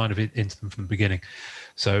was kind of into them from the beginning.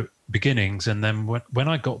 So beginnings, and then when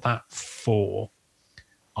I got that 4,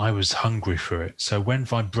 I was hungry for it. So when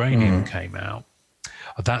Vibranium came out,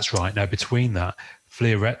 that's right. Now between that,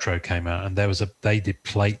 Fleer Retro came out, and they did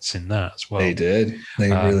plates in that as well. They did. They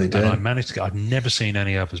really did. And I managed to get. I've never seen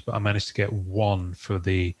any others, but I managed to get one for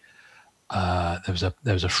the. There was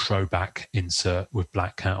a throwback insert with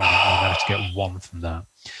Black Cat on it. I managed to get one from that,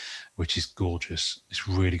 which is gorgeous. It's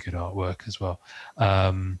really good artwork as well.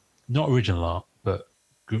 Not original art, but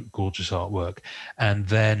gorgeous artwork. And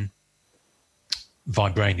then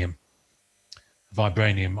Vibranium,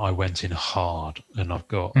 I went in hard, and I've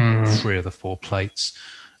got 3 of the 4 plates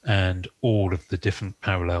and all of the different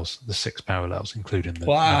parallels, the 6 parallels, including the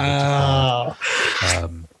wow.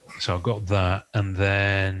 So I've got that, and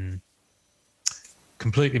then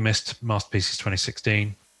completely missed Masterpieces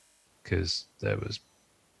 2016 because there was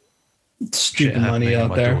stupid money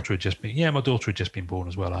out there. My daughter had just been born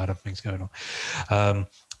as well. I had other things going on.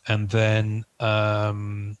 And then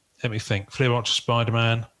let me think. Fleer Ultra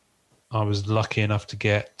Spider-Man. I was lucky enough to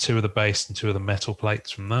get 2 of the base and 2 of the metal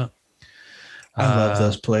plates from that. I love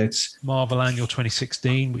those plates. Marvel Annual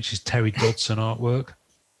 2016, which is Terry Dodson artwork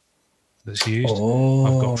that's used. Oh,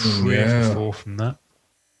 I've got 3 of the 4 from that.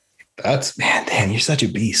 Dan, you're such a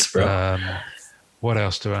beast, bro. What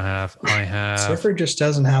else do I have? I have Surfer just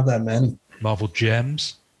doesn't have that many. Marvel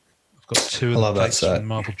Gems. I've got 2 of the plates from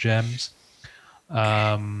Marvel Gems.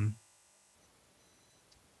 Let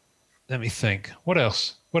me think. What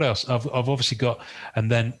else? I've obviously got, and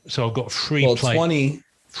then so I've got 3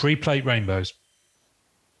 plate rainbows.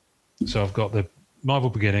 So I've got the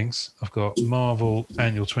Marvel Beginnings, I've got Marvel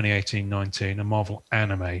Annual 2018-19, and Marvel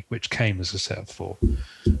Anime, which came as a set of 4.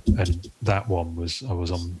 And that one I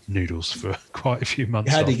was on noodles for quite a few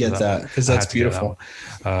months. You had to get that because that's beautiful.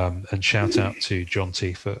 And shout out to John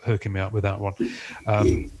T for hooking me up with that one.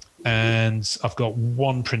 And I've got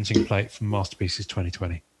 1 printing plate from Masterpieces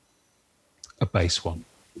 2020, a base one.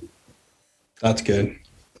 That's good.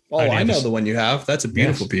 Oh, I know the one you have. That's a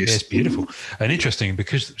beautiful piece. It's beautiful and interesting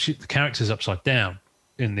because the character's upside down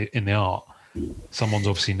in the art. Someone's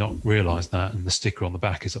obviously not realised that, and the sticker on the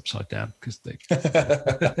back is upside down because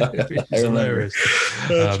it's hilarious.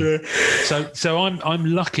 So I'm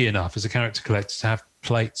lucky enough as a character collector to have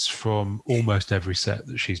plates from almost every set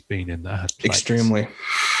that she's been in that had plates. Extremely.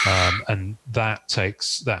 And that's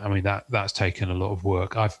taken a lot of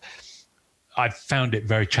work. I've found it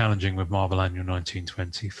very challenging with Marvel Annual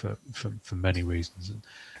 1920 for many reasons, and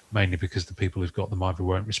mainly because the people who've got them either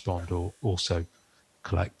won't respond or also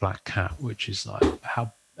collect Black Cat, which is like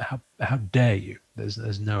how dare you?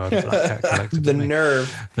 There's no other Black Cat collector. The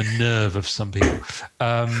nerve of some people.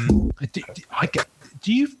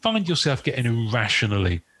 Do you find yourself getting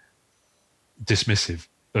irrationally dismissive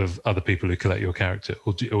of other people who collect your character,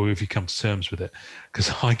 or have you come to terms with it? Because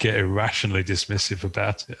I get irrationally dismissive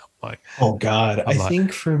about it. I'm like, oh God, I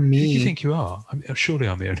think for me, who do you think you are? Surely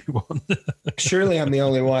I'm the only one. Surely I'm the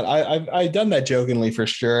only one. I've done that jokingly for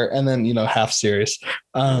sure, and then half serious.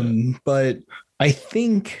 But I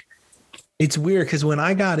think it's weird because when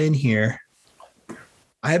I got in here,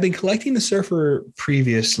 I had been collecting the Surfer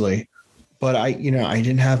previously, but I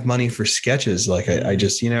didn't have money for sketches. Like I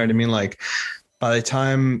just, you know what I mean, like. by the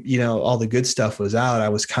time, all the good stuff was out, I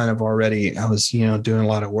was doing a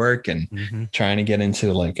lot of work and trying to get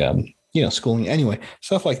into like, schooling anyway,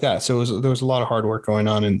 stuff like that. So there was a lot of hard work going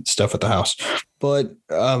on and stuff at the house. But,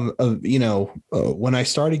 when I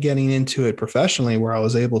started getting into it professionally, where I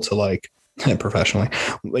was able to like professionally,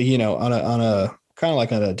 on a kind of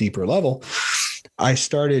like on a deeper level, I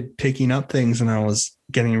started picking up things and I was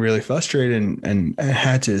getting really frustrated and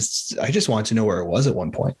I just wanted to know where it was at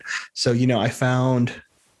one point. So, I found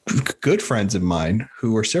good friends of mine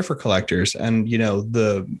who were surfer collectors, and,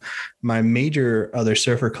 my major other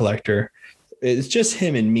surfer collector, it's just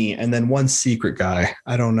him and me. And then one secret guy.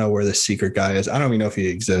 I don't know where the secret guy is. I don't even know if he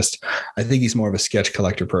exists. I think he's more of a sketch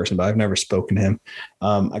collector person, but I've never spoken to him.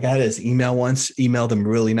 I got his email once, emailed him a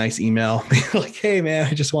really nice email, like, hey man,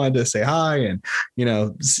 I just wanted to say hi. And,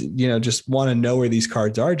 just want to know where these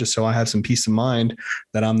cards are, just so I have some peace of mind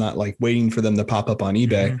that I'm not like waiting for them to pop up on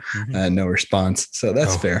eBay and no response. So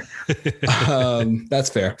that's fair. That's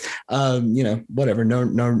fair. Whatever.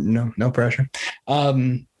 No pressure.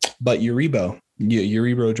 But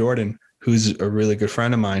Uribo Jordan, who's a really good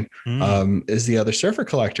friend of mine, is the other surfer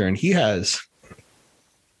collector. And he has,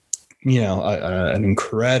 an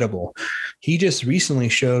incredible, he just recently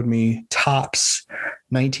showed me Topps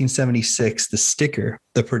 1976, the sticker,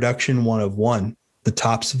 the production 1 of 1, the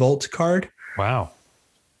Topps Vault card. Wow.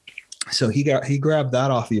 So he grabbed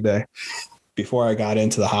that off eBay before I got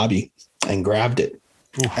into the hobby and grabbed it.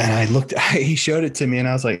 Oof. And he showed it to me and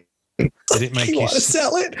I was like, did it make you want to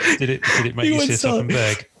sell it? Did it make you sit up and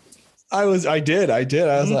beg? I did. I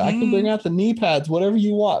was like, I can bring out the knee pads, whatever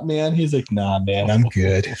you want, man. He's like, nah, man, I'm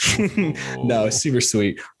good. No, it's super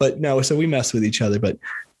sweet. But no, so we mess with each other, but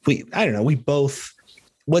I don't know. We both,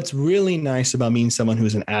 what's really nice about meeting someone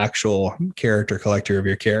who's an actual character collector of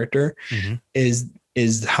your character is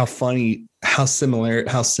how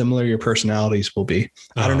similar your personalities will be.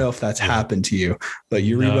 I don't know if that's happened to you, but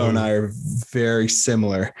Uribo and I are very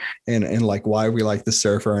similar in like why we like the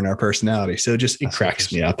surfer and our personality. So it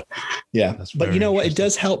cracks me up. Yeah. But you know what? It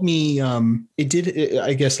does help me.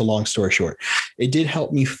 I guess a long story short, it did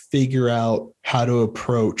help me figure out how to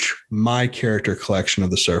approach my character collection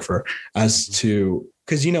of the surfer as to,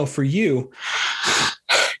 because, for you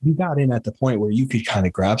got in at the point where you could kind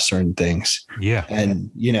of grab certain things. Yeah. And,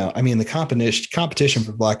 the competition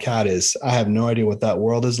for Black Cat is, I have no idea what that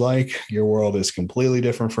world is like. Your world is completely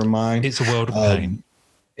different from mine. It's a world of pain.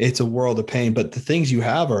 It's a world of pain, but the things you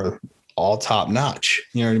have are all top notch.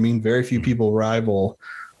 You know what I mean? Very few people rival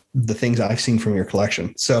the things I've seen from your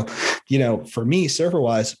collection. So, for me, surfer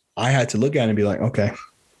wise, I had to look at it and be like, okay,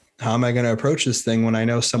 how am I going to approach this thing when I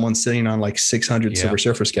know someone's sitting on like 600 Silver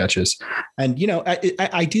Surfer sketches? And,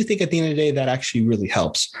 I do think at the end of the day, that actually really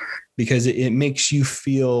helps because it makes you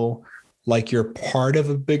feel like you're part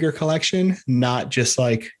of a bigger collection, not just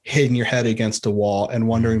like hitting your head against a wall and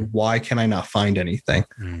wondering, why can I not find anything?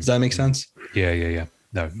 Does that make sense? Yeah.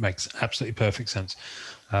 No, it makes absolutely perfect sense.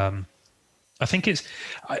 I think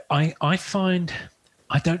I find,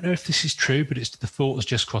 I don't know if this is true, but the thought has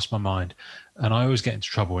just crossed my mind. And I always get into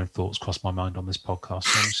trouble when thoughts cross my mind on this podcast.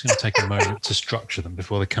 So I'm just going to take a moment to structure them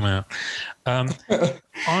before they come out.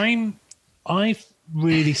 I've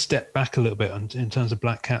really stepped back a little bit in terms of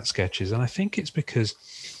Black Cat sketches. And I think it's because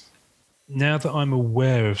now that I'm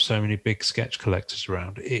aware of so many big sketch collectors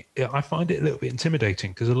around, I find it a little bit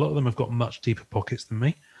intimidating because a lot of them have got much deeper pockets than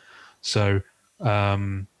me. So I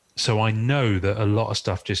know that a lot of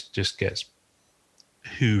stuff just gets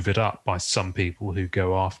hoovered up by some people who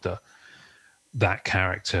go after that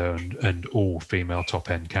character and all female top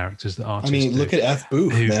end characters that artists look at F.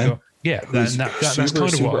 Booth, man. That's kind of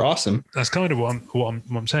super awesome. That's kind of what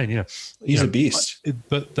I'm saying. He's a beast.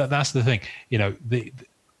 But that's the thing.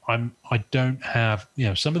 I don't have.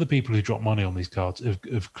 Some of the people who drop money on these cards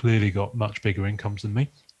have clearly got much bigger incomes than me.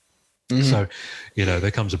 Mm-hmm. So,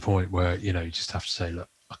 there comes a point where you just have to say, look,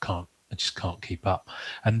 I just can't keep up,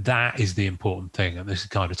 and that is the important thing. And this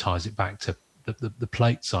kind of ties it back to the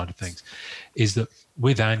plate side of things, is that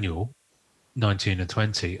with annual 19 and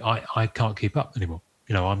 20, I can't keep up anymore.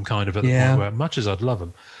 I'm kind of at the point where, much as I'd love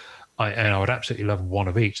them, I would absolutely love one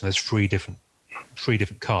of each. And there's three different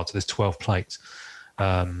cards. So there's 12 plates.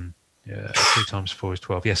 3 times 4 is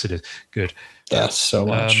 12. Yes, it is. Good. That's so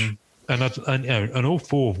much. And all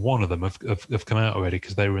 4 of one of them have come out already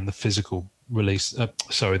because they were in the physical release.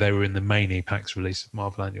 They were in the main EPAX release of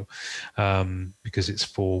Marvel Annual because it's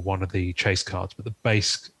for one of the chase cards. But the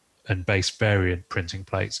base and base variant printing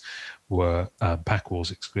plates were Pack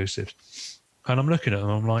Wars exclusives. And I'm looking at them,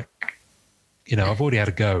 I'm like, I've already had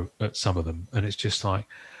a go at some of them, and it's just like,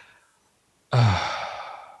 all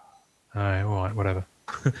right, whatever.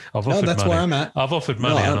 I've No, offered that's money. where I'm at. I've offered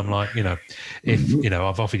money, and I'm like, if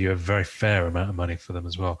I've offered you a very fair amount of money for them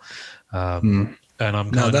as well, and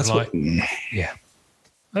I'm kind of like, yeah,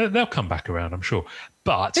 they'll come back around, I'm sure.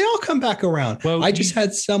 But they all come back around. Well, I just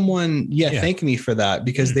had someone, thank me for that,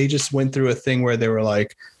 because they just went through a thing where they were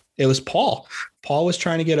like, it was Paul. Paul was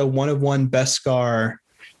trying to get a 1-of-1 Beskar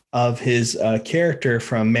of his character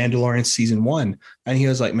from Mandalorian season 1. And he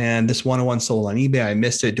was like, man, this 1-of-1 sold on eBay. I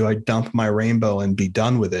missed it. Do I dump my rainbow and be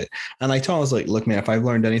done with it? And I told him, I was like, look, man, if I've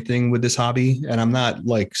learned anything with this hobby, and I'm not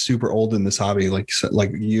like super old in this hobby, like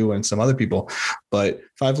you and some other people, but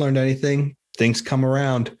if I've learned anything, things come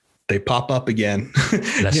around. They pop up again.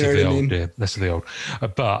 Less of the old, yeah. Less of the old.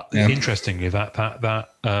 But interestingly, that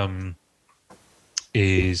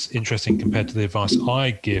is interesting compared to the advice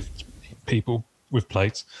I give people with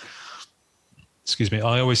plates. Excuse me.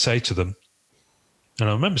 I always say to them, and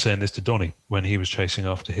I remember saying this to Donnie when he was chasing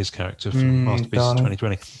after his character from Masterpieces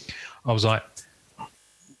 2020. I was like,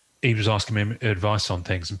 he was asking me advice on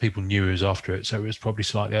things, and people knew he was after it, so it was probably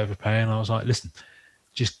slightly overpaying. I was like, listen,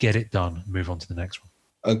 just get it done and move on to the next one.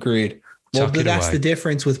 Agreed. Well, that's the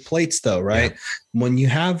difference with plates, though, right? Yeah. When you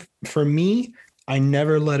have, for me, I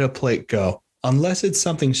never let a plate go unless it's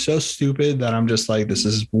something so stupid that I'm just like, this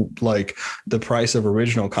is like the price of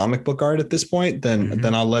original comic book art at this point.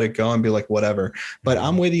 Then I'll let it go and be like, whatever. But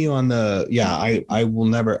I'm with you on the I will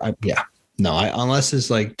never. Unless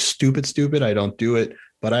it's like stupid, I don't do it.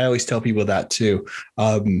 But I always tell people that too.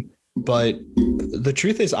 But the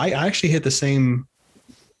truth is, I actually hit the same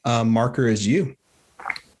marker as you.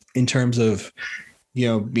 In terms of,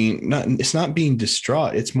 it's not being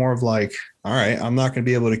distraught. It's more of like, all right, I'm not going to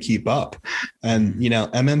be able to keep up. And,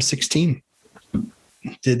 MM16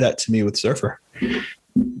 did that to me with Surfer.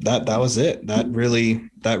 That was it. That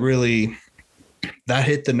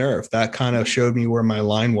hit the nerve. That kind of showed me where my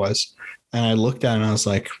line was. And I looked at it and I was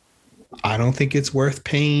like, I don't think it's worth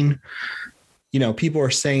paying. People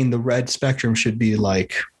are saying the red spectrum should be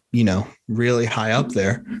like, really high up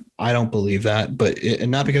there. I don't believe that,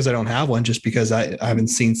 and not because I don't have one, just because I haven't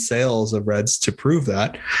seen sales of reds to prove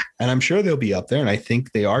that. And I'm sure they'll be up there. And I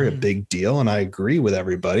think they are a big deal. And I agree with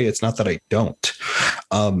everybody. It's not that I don't.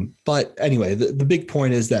 But anyway, the big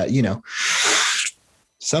point is that,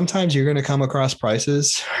 sometimes you're going to come across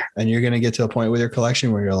prices and you're going to get to a point with your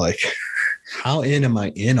collection where you're like, how am I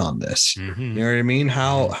in on this? Mm-hmm. You know what I mean?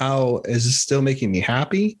 How is this still making me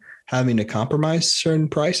happy? Having to compromise certain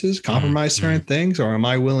prices, certain things, or am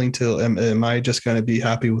I willing to, am I just going to be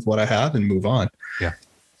happy with what I have and move on? Yeah.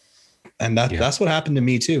 And that's what happened to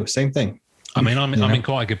me too. Same thing. I mean, I'm in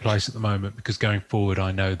quite a good place at the moment because going forward,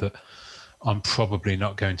 I know that I'm probably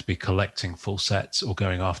not going to be collecting full sets or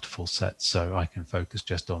going after full sets. So I can focus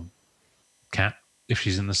just on Cat if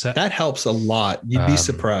she's in the set. That helps a lot. You'd be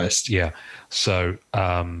surprised. Yeah. So, there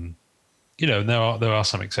are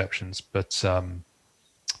some exceptions, but,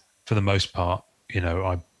 for the most part,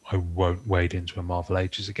 I won't wade into a Marvel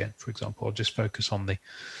Ages again. For example, I'll just focus on the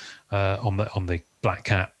Black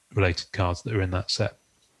Cat related cards that are in that set.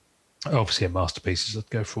 Obviously, in Masterpieces, I'd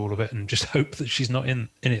go for all of it and just hope that she's not in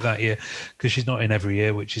it that year, because she's not in every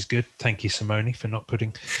year, which is good. Thank you, Simone, for not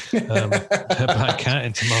putting her Black Cat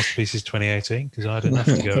into Masterpieces 2018, because I didn't have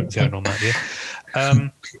to go going on that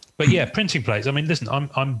year. But yeah, printing plates. I mean, listen,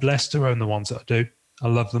 I'm blessed to own the ones that I do. I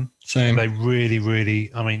love them. Same. They really, really.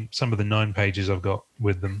 I mean, some of the 9 pages I've got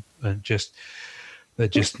with them, and they're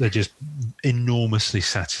just enormously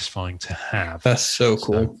satisfying to have. That's so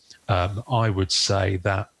cool. So, I would say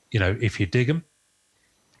that if you dig them,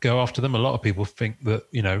 go after them. A lot of people think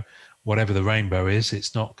that whatever the rainbow is,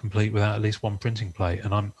 it's not complete without at least one printing plate,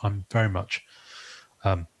 and I'm very much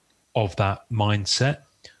of that mindset.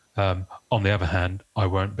 On the other hand, I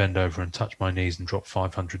won't bend over and touch my knees and drop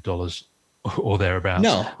 $500 or thereabouts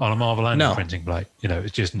on a Marvel Annual printing plate.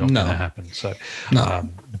 It's just not going to happen. So,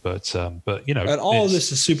 but and all of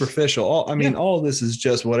this is superficial. All of this is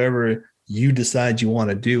just whatever you decide you want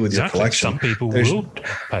to do with your collection. Some people will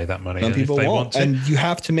pay that money. Some people won't. And you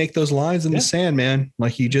have to make those lines in the sand, man.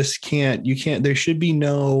 Like you can't, there should be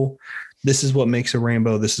no, this is what makes a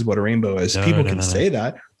rainbow. This is what a rainbow is. People can say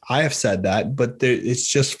that. I have said that, but it's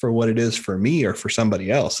just for what it is for me or for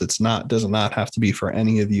somebody else. Does not have to be for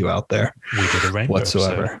any of you out there. We did a rainbow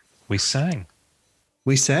whatsoever. Episode.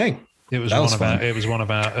 We sang. It was one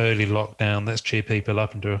of our early lockdown. Let's cheer people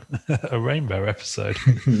up and do a rainbow episode.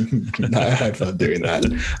 I had fun doing that.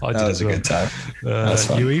 That was a good time.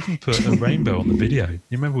 You even put a rainbow on the video. You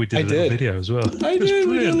remember we did a little video as well. I did.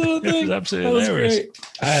 We did a little thing. It was absolutely hilarious. Great.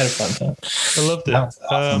 I had a fun time. I loved it.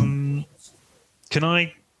 Awesome.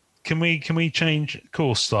 Can we change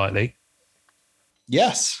course slightly?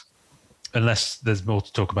 Yes. unless there's more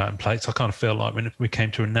to talk about in plates, I kind of feel like when we came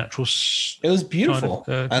to a natural. It was beautiful.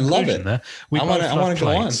 Kind of, I love it. There. I want to go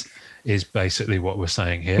on. Is basically what we're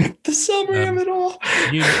saying here. The summary of it all.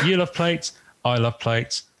 You love plates. I love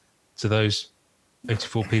plates. To those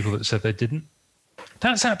 84 people that said they didn't,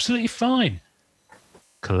 that's absolutely fine.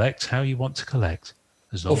 Collect how you want to collect,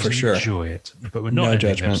 as long as you enjoy it. But we're not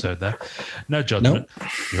ending the episode there. No judgment.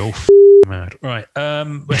 Nope. You're all mad, right?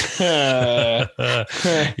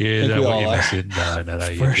 You know what you're missing. No.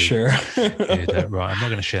 For sure. Right, I'm not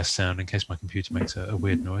going to share sound in case my computer makes a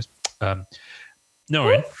weird noise.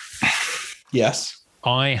 Norrin. Yes.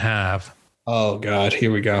 I have. Oh God,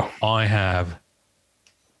 here we go.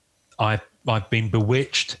 I've been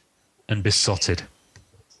bewitched and besotted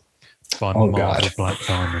by Marvel Black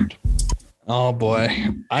Diamond. Oh boy,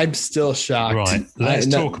 I'm still shocked. Right, let's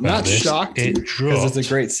talk about this. Not shocked because it's a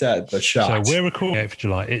great set, but shocked. So we're recording 8th of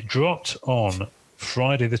July. It dropped on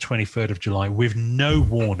Friday the 23rd of July with no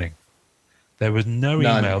warning. There was no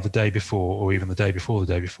email the day before, or even the day before,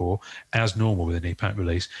 as normal with an e-pack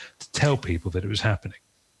release, to tell people that it was happening.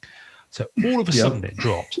 So all of a sudden it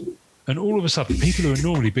dropped. And all of a sudden, people who are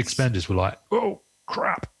normally big spenders were like, oh,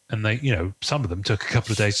 crap. And they, some of them took a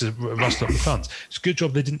couple of days to rustle up the funds. It's a good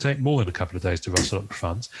job they didn't take more than a couple of days to rustle up the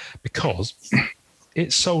funds because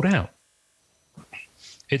it sold out.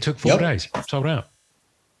 It took 4 days. Sold out.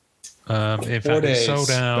 In fact, it sold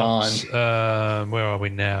out. Where are we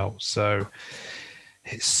now? So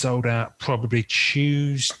it sold out probably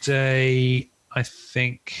Tuesday, I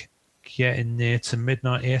think, getting near to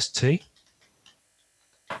midnight EST.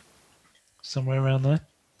 Somewhere around there.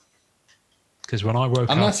 Because when I woke up...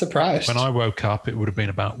 I'm not surprised. When I woke up, it would have been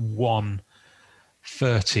about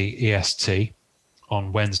 1:30 EST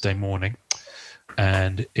on Wednesday morning.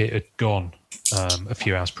 And it had gone a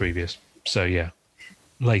few hours previous. So, yeah,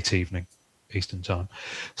 late evening Eastern time.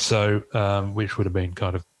 So, which would have been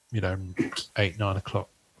kind of, 8, 9 o'clock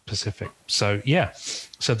Pacific. So, yeah.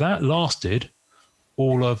 So that lasted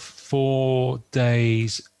all of 4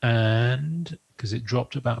 days and... because it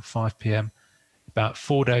dropped about 5 p.m., about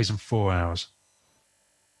 4 days and 4 hours,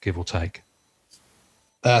 give or take.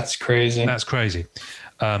 That's crazy. That's crazy.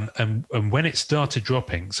 And when it started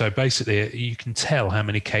dropping, so basically you can tell how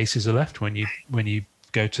many cases are left when you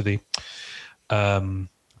go to the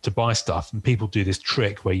to buy stuff, and people do this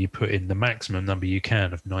trick where you put in the maximum number you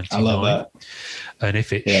can of 99. I love that. And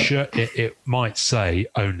if it might say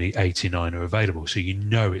only 89 are available, so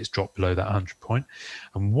it's dropped below that 100 point.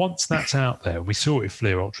 And once that's out there, we saw it with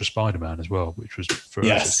Fleer Ultra Spider-Man as well, which was ferocious.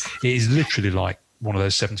 Yes. It is literally like one of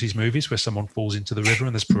those 70s movies where someone falls into the river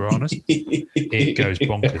and there's piranhas. It goes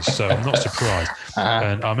bonkers. So I'm not surprised.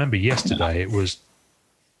 And I remember yesterday it was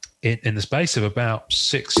in the space of about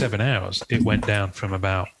 6-7 hours, it went down from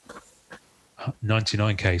about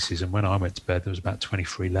 99 cases. And when I went to bed, there was about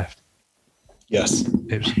 23 left. Yes.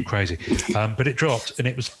 It was crazy. But it dropped and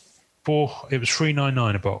it was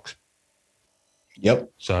 $3.99 a box.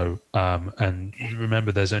 Yep. So, and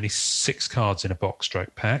remember, there's only 6 cards in a box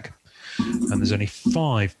stroke pack, and there's only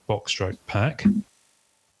 5 box stroke pack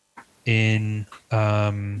in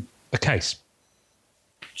a case.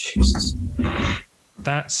 Jesus.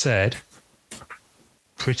 That said,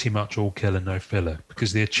 pretty much all killer, no filler,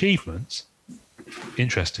 because the achievements,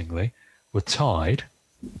 interestingly, were tied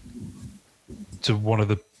to one of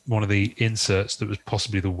the inserts that was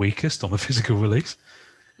possibly the weakest on the physical release.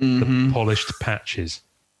 The polished patches.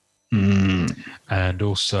 And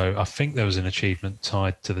also, I think there was an achievement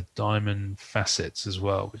tied to the diamond facets as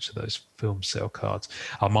well, which are those film sale cards.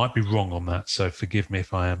 I might be wrong on that, so forgive me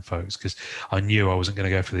if I am, folks, because I knew I wasn't going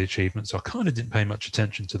to go for the achievement, so I kind of didn't pay much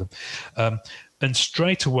attention to them. And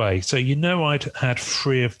straight away, so I'd had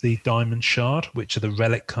 3 of the diamond shard, which are the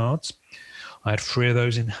relic cards. I had 3 of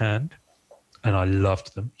those in hand, and I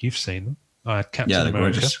loved them. You've seen them. I had Captain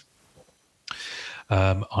America. Gorgeous.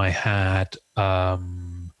 I had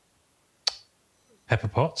Pepper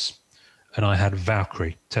Potts, and I had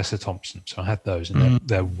Valkyrie, Tessa Thompson. So I had those, and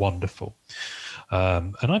they're wonderful.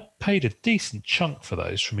 And I paid a decent chunk for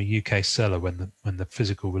those from a UK seller when the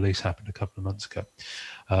physical release happened a couple of months ago.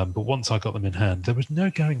 But once I got them in hand, there was no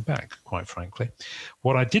going back, quite frankly.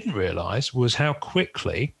 What I didn't realise was how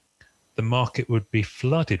quickly the market would be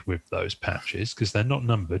flooded with those patches, because they're not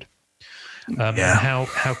numbered. And how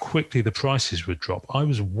quickly the prices would drop. I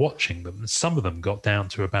was watching them, and some of them got down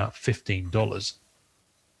to about $15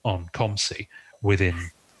 on ComC within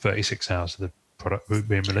 36 hours of the product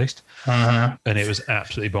being released. And it was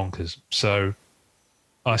absolutely bonkers. So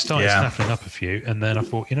I started snaffling up a few, and then I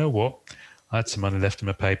thought, you know what? I had some money left in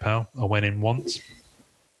my PayPal. I went in once.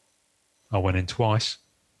 I went in twice.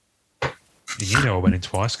 And you know I went in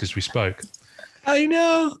twice because we spoke. I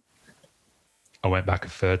know. I went back a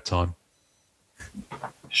third time.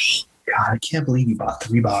 God, I can't believe you bought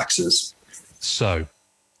 3 boxes. So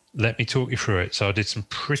let me talk you through it. So I did some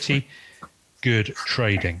pretty good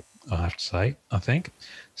trading, I have to say, I think.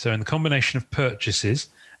 So in the combination of purchases,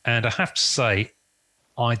 and I have to say,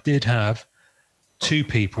 I did have 2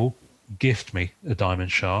 people gift me a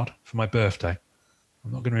diamond shard for my birthday.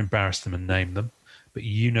 I'm not going to embarrass them and name them, but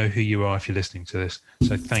you know who you are if you're listening to this.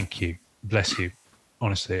 So thank you. Bless you.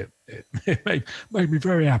 Honestly, it made me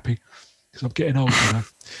very happy because I'm getting old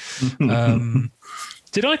now.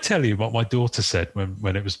 Did I tell you what my daughter said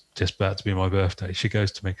when it was just about to be my birthday? She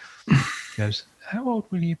goes to me, she goes, "How old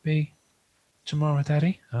will you be tomorrow,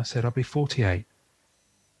 Daddy?" I said, "I'll be 48.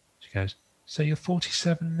 She goes, "So you're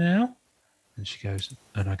 47 now?" And she goes,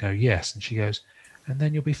 and I go, "Yes." And she goes, "And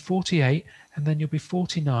then you'll be 48, and then you'll be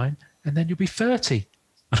 49, and then you'll be 30.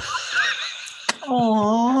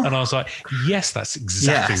 Aww. And I was like, yes, that's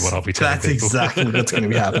exactly what I'll be telling people. That's exactly what's going to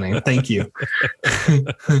be happening. Thank you.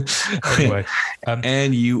 Anyway.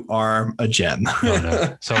 And you are a gem. I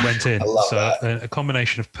know. So I went in. I love that. A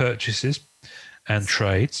combination of purchases and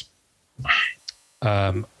trades.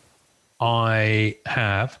 I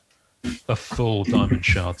have a full diamond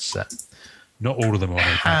shard set. Not all of them are on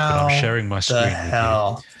impact, but I'm sharing my screen with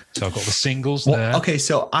you. So I've got the singles there. Okay,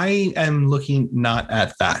 so I am looking not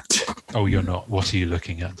at that. Oh, you're not. What are you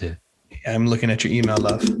looking at, dear? I'm looking at your email,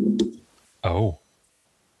 love. Oh.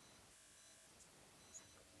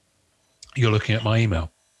 You're looking at my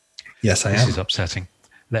email? Yes, I am. This is upsetting.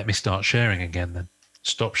 Let me start sharing again then.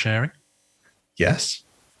 Stop sharing. Yes.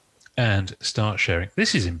 And start sharing.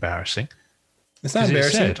 This is embarrassing. It's not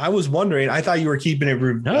embarrassing. I was wondering. I thought you were keeping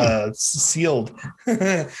it sealed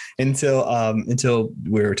until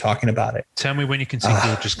we were talking about it. Tell me when you can see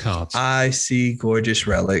gorgeous cards. I see gorgeous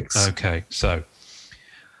relics. Okay, so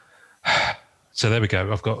there we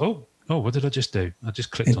go. I've got. Oh, what did I just do? I just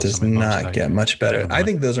clicked. It on does something. not get much better. I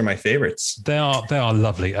think those are my favorites. They are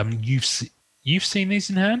lovely. You've seen these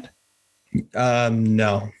in hand?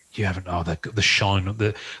 No. You haven't. Oh, the shine,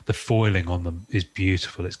 the foiling on them is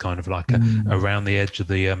beautiful. It's kind of like around the edge of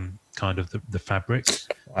the kind of the fabric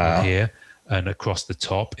here and across the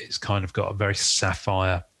top. It's kind of got a very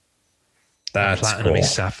sapphire, platinum-y cool.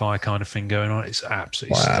 sapphire kind of thing going on. It's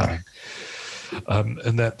absolutely stunning.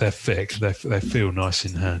 And they're thick. They feel nice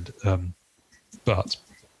in hand. But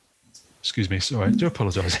excuse me, sorry. I do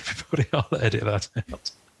apologise, everybody. I'll edit that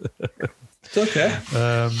out. It's okay.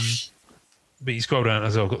 But you scroll down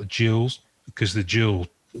as I've got the jewels, because the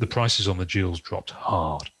prices on the jewels dropped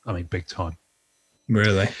hard. I mean, big time.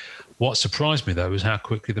 Really? What surprised me, though, was how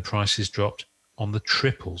quickly the prices dropped on the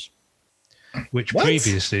triples, which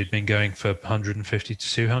previously had been going for 150 to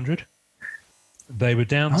 200. They were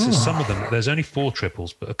down to some of them. There's only 4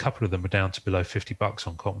 triples, but a couple of them were down to below $50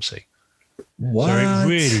 on ComC. What? So it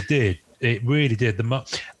really did. It really did.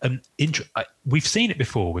 We've seen it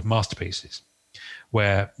before with masterpieces,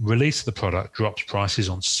 where release of the product drops prices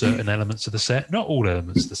on certain elements of the set, not all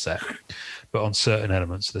elements of the set, but on certain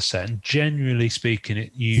elements of the set. And generally speaking,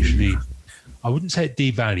 it usually, I wouldn't say it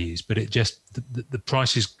devalues, but it just, the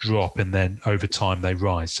prices drop and then over time they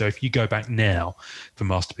rise. So if you go back now for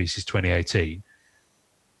Masterpieces 2018,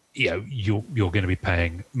 you're going to be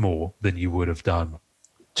paying more than you would have done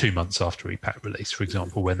 2 months after repack release, for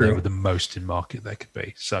example, when they were the most in market they could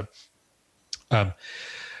be. So I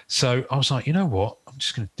was like, you know what? I'm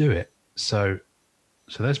just going to do it. So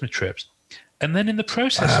there's my trips. And then in the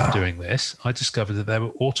process of doing this, I discovered that they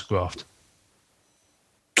were autographed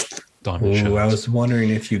diamond shards. I was wondering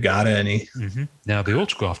if you got any. Mm-hmm. Now, the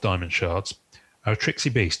autographed diamond shards are a tricksy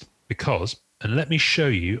beast because, and let me show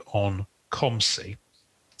you on ComC.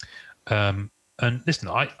 And listen,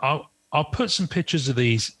 I'll put some pictures of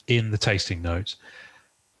these in the tasting notes,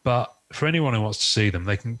 but for anyone who wants to see them,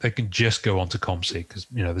 they can just go onto ComC because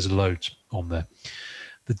there's loads on there.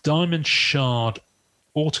 The diamond shard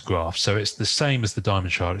autograph, so it's the same as the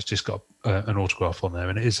diamond shard. It's just got an autograph on there,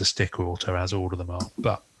 and it is a sticker auto, as all of them are.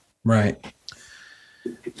 But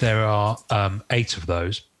there are 8 of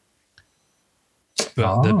those.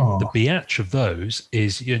 But the biatch of those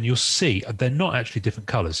is, and you'll see, they're not actually different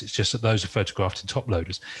colours. It's just that those are photographed in top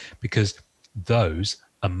loaders because those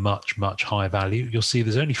are much, much higher value. You'll see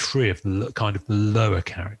there's only 3 of the kind of the lower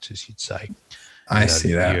characters, you'd say. I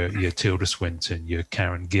see that. Your Tilda Swinton, your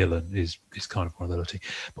Karen Gillan is kind of one of the.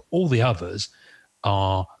 But all the others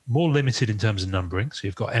are more limited in terms of numbering. So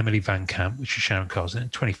you've got Emily Van Camp, which is Sharon Carlson,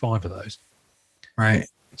 and 25 of those. Right.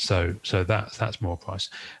 So that's more price.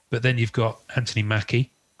 But then you've got Anthony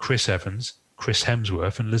Mackie, Chris Evans, Chris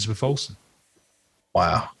Hemsworth, and Elizabeth Olsen.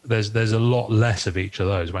 Wow. There's a lot less of each of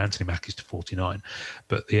those, where Anthony Mackie's to 49,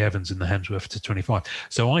 but the Evans and the Hemsworth to 25.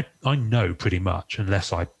 So I know pretty much,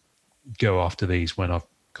 unless I go after these when I've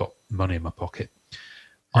got money in my pocket,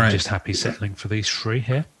 I'm just happy settling for these 3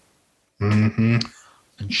 here. Mm-hmm.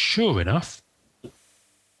 And sure enough,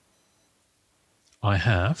 I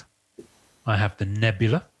have the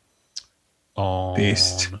Nebula on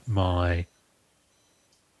Beast. my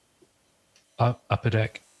Upper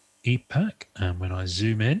Deck E-Pack, and when I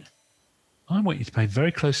zoom in, I want you to pay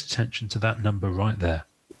very close attention to that number right there.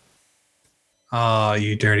 Oh,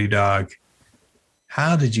 you dirty dog.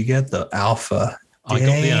 How did you get the Alpha? I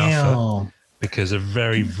got the Alpha because a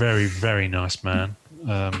very, very, very nice man,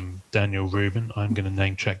 Daniel Rubin, I'm going to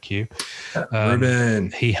name check you.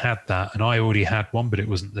 Rubin. He had that, and I already had one, but it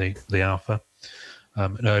wasn't the Alpha.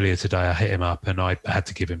 And earlier today, I hit him up, and I had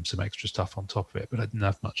to give him some extra stuff on top of it, but I didn't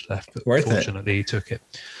have much left. But fortunately, he took it.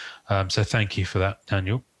 So thank you for that,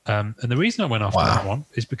 Daniel. And the reason I went after that one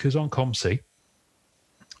is because on ComC,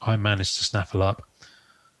 I managed to snaffle up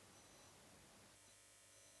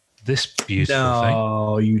this beautiful thing.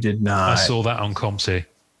 No, you did not. I saw that on ComC.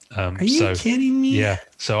 Are you kidding me? Yeah.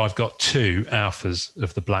 So I've got 2 Alphas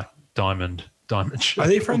of the Black Diamond show. Are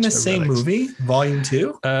they from the same movie, Volume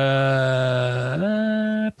 2?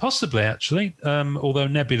 Possibly, actually. Although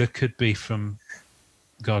Nebula could be from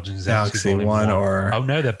Guardians of the Galaxy Volume 1 or oh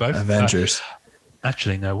no, they're both Avengers.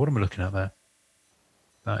 Actually, no. What am I looking at there?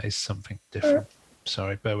 That is something different.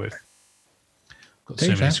 Sorry, bear with. Got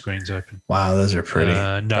so many screens open. Wow, those are pretty.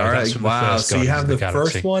 No, that's from the first so you have the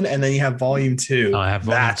Galaxy. first one, and then you have Volume 2. I have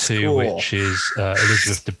Volume 2, cool. which is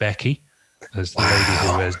Elizabeth Debicki as the lady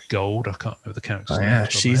who wears gold. I can't remember the character's name. Yeah,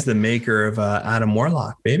 she's the maker of Adam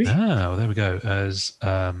Warlock, baby. Oh, well, there we go. As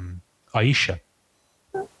Aisha.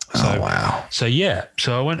 Wow. So yeah,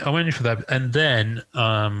 so I went in for that, and then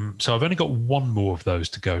so I've only got one more of those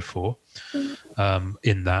to go for,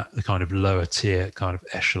 in the kind of lower tier kind of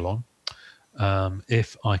echelon.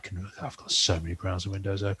 If I can, I've got so many browser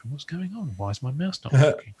windows open. What's going on? Why is my mouse not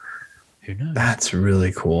working? Who knows? That's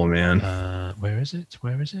really cool, man. Where is it?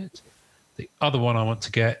 The other one I want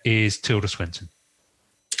to get is Tilda Swinton,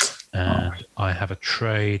 and I have a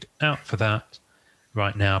trade out for that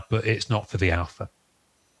right now, but it's not for the Alpha.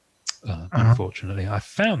 Unfortunately, I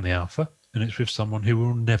found the Alpha, and it's with someone who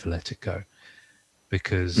will never let it go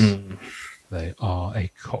because they are a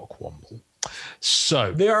cockwomble.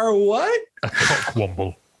 So they are what? A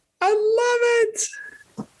cockwomble. I love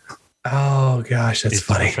it. Oh gosh, that's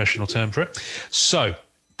funny. The professional term for it. So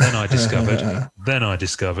then I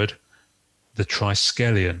discovered the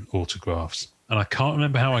Triskelion autographs, and I can't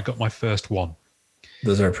remember how I got my first one.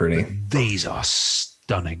 Those are pretty. But these are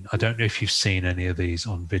stunning. I don't know if you've seen any of these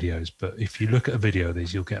on videos, but if you look at a video of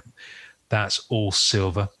these, you'll get that's all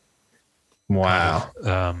silver. Wow.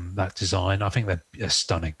 That design, I think they're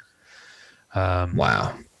stunning.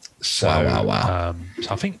 Wow. So, wow.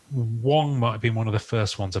 So I think Wong might have been one of the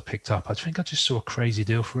first ones I picked up. I think I just saw a crazy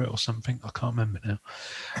deal for it or something. I can't remember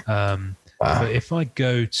now. But if I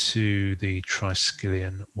go to the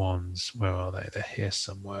Triskelion ones, where are they? They're here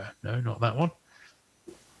somewhere. No, not that one.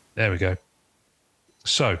 There we go.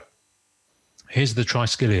 So here's the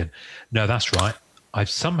Triskelion. No, that's right. I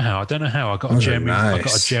don't know how I got I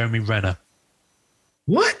got a Jeremy Renner.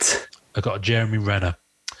 What? I got a Jeremy Renner.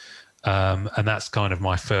 And that's kind of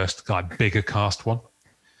my first bigger cast one.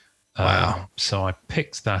 Wow. So I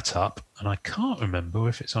picked that up, and I can't remember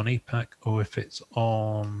if it's on E-Pack or if it's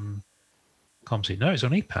on ComC. No, it's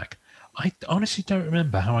on E-Pack. I honestly don't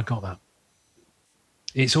remember how I got that.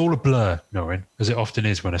 It's all a blur, Norrin, as it often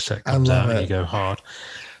is when a set comes out and you go hard.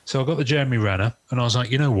 So I got the Jeremy Renner, and I was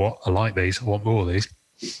like, you know what? I like these. I want more of these.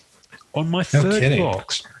 On my third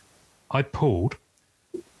box, I pulled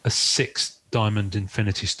a 6 Diamond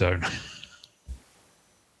Infinity Stone.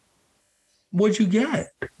 What'd you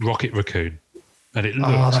get? Rocket Raccoon. And it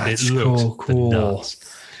looked cool.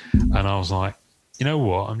 nuts. And I was like, you know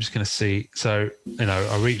what? I'm just going to see. So,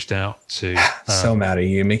 I reached out to... so mad at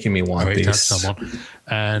you, making me want these. Out to someone.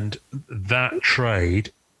 And that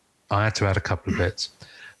trade, I had to add a couple of bits.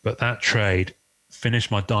 But that trade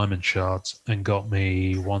finished my diamond shards and got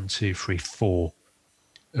me 1, 2, 3, 4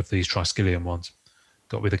 of these Triskelion ones.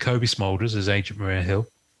 Got me the Kobe Smulders as Agent Maria Hill.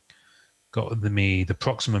 Got me the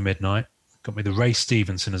Proxima Midnight. Got me the Ray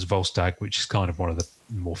Stevenson as Volstagg, which is kind of one of the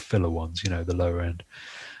more filler ones, the lower end.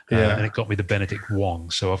 Yeah. And it got me the Benedict Wong.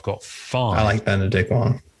 So I've got 5. I like Benedict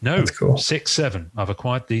Wong. No, that's cool. 6, 7. I've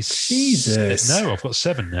acquired these. Jesus. No, I've got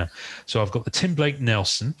 7 now. So I've got the Tim Blake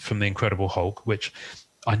Nelson from The Incredible Hulk, which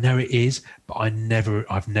I know it is, but I've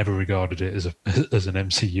never regarded it as an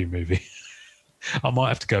MCU movie. I might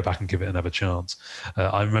have to go back and give it another chance.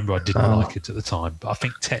 I remember I didn't like it at the time, but I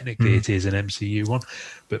think technically it is an MCU one.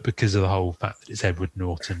 But because of the whole fact that it's Edward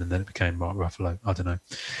Norton and then it became Mark Ruffalo, I don't know.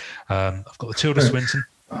 I've got the Tilda Swinton.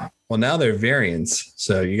 Well, now they're variants,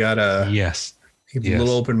 so you gotta keep a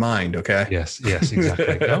little open mind, okay? Yes,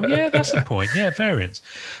 exactly. Oh, yeah, that's the point. Yeah, variants.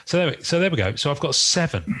 So there we go. So I've got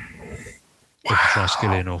 7 of the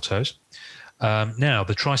Triskelion Autos. Now,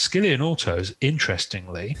 the Triskelion Autos,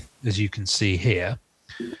 interestingly, as you can see here,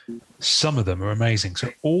 some of them are amazing.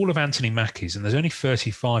 So all of Anthony Mackie's, and there's only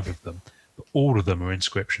 35 of them, but all of them are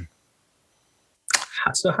Inscription.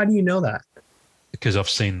 So how do you know that? Because I've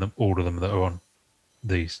seen them, all of them that are on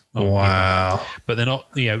these. Wow. But they're not,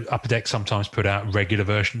 Upper Deck sometimes put out regular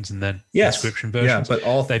versions and then Inscription versions. Yeah, but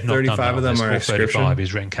all they've not 35 done that of them are all Inscription. 35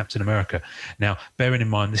 is written Captain America. Now, bearing in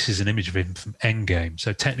mind, this is an image of him from Endgame.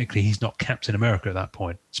 So technically, he's not Captain America at that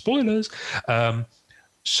point. Spoilers. But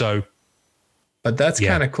that's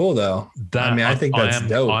kind of cool, though. I think that's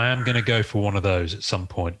dope. I am going to go for one of those at some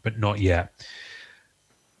point, but not yet.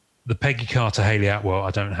 The Peggy Carter Haley Atwell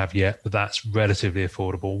I don't have yet, but that's relatively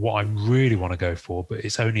affordable. What I really want to go for, but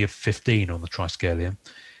it's only a 15 on the Triskelion,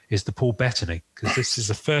 is the Paul Bettany, because this is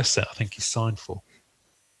the first set I think he's signed for.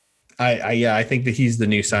 I think that he's the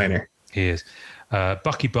new signer. He is.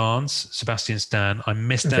 Bucky Barnes, Sebastian Stan. I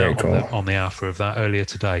missed out on the alpha of that earlier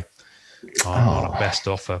today. I'm on a best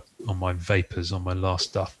offer on my Vapors, on my last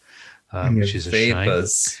stuff, which is a shame.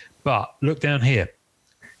 But look down here.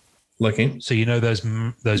 Looking. So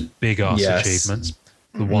those big ass achievements,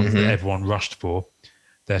 the ones that everyone rushed for,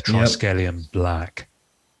 they're Triskelion Black.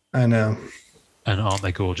 I know. And aren't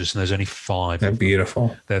they gorgeous? And there's only 5. They're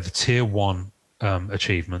beautiful. They're the tier 1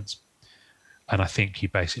 achievements. And I think you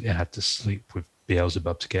basically had to sleep with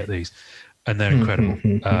Beelzebub to get these. And they're incredible.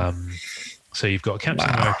 So you've got Captain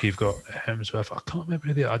America, you've got Hemsworth. I can't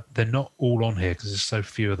remember they're not all on here because there's so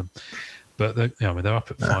few of them. But they're up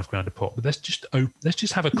at $5,000 a pop. But let's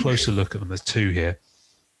just have a closer look at them. There's 2 here.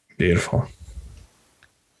 Beautiful.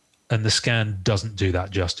 And the scan doesn't do that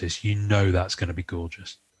justice. That's going to be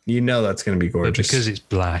gorgeous. That's going to be gorgeous. But because it's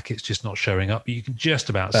black, it's just not showing up. But you can just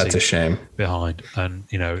about see. That's a shame. Behind, and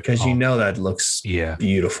because that looks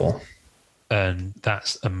beautiful. And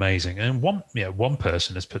that's amazing. And one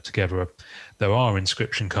person has put together there are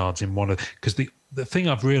Inscription cards in one of, because the thing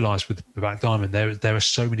I've realized with Black Diamond, there are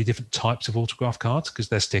so many different types of autograph cards because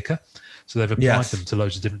they're sticker. So they've applied them to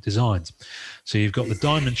loads of different designs. So you've got the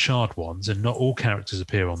Diamond Shard ones, and not all characters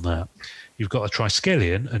appear on that. You've got a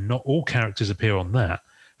Triskelion, and not all characters appear on that.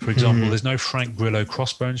 For example, there's no Frank Grillo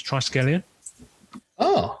Crossbones Triskelion.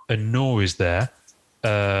 Oh. And nor is there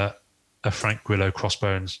a Frank Grillo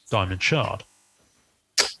Crossbones Diamond Shard.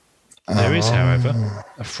 There is, however,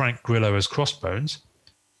 a Frank Grillo as Crossbones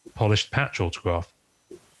polished patch autograph.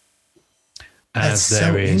 That's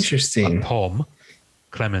so interesting. A Pom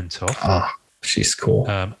Clementov. Oh, she's cool.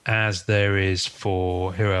 As there is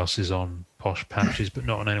for, who else is on posh patches, but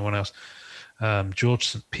not on anyone else? George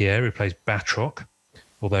St. Pierre, who plays Batroc,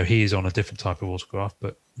 although he is on a different type of autograph,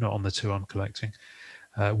 but not on the 2 I'm collecting.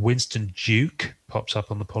 Winston Duke pops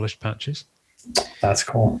up on the polished patches. That's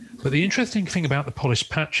cool. But the interesting thing about the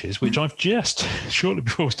polished patches, which I've just, shortly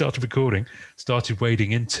before we started recording, started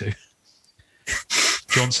wading into,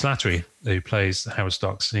 John Slattery, who plays Howard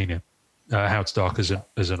Stark Sr., Howard Stark as an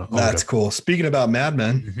older. That's cool. Speaking about Mad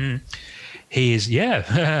Men. He is,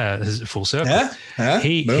 full circle. Yeah.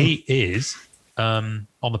 He is on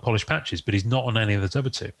the polished patches, but he's not on any of the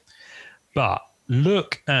other 2. But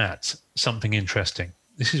look at something interesting.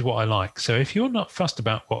 This is what I like. So if you're not fussed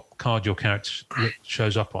about what card your character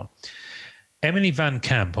shows up on, Emily Van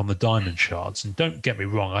Camp on the Diamond Shards, and don't get me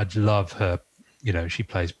wrong, I'd love her. She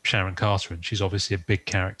plays Sharon Carter, and she's obviously a big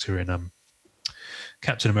character in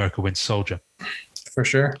Captain America Winter Soldier. For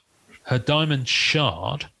sure. Her Diamond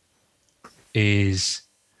Shard is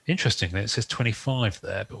interesting. It says 25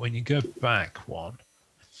 there, but when you go back one,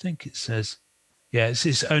 I think it says,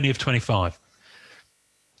 it's only of 25.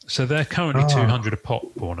 So they're currently 200 a pop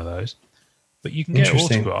for one of those. But you can get an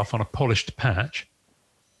autograph on a polished patch,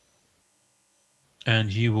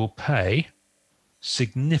 and you will pay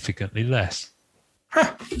significantly less.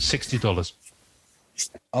 $60.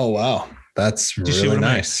 Oh, wow. That's really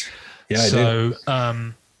nice. Yeah, I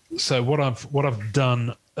do. So what I've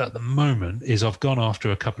done at the moment is I've gone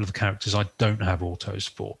after a couple of the characters I don't have autos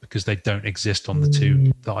for because they don't exist on the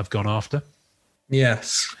 2 that I've gone after.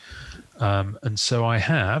 Yes. And so I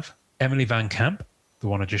have Emily Van Camp, the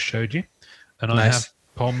one I just showed you, and I have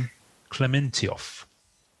Pom Clementov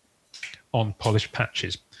on polished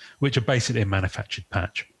patches, which are basically a manufactured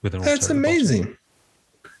patch with an auto. That's amazing.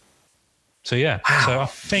 So yeah, so I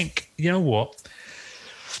think, you know what?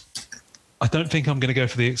 I don't think I'm going to go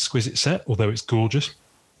for the exquisite set, although it's gorgeous.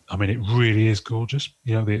 I mean, it really is gorgeous.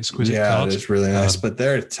 You know, the exquisite cards. Yeah, it's really nice, but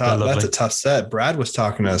they're tough. That's a tough set. Brad was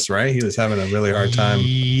talking to us, right? He was having a really hard time.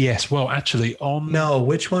 Yes. Well, actually,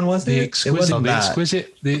 which one was it? It wasn't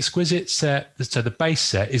the exquisite set. So the base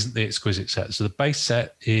set isn't the exquisite set. So the base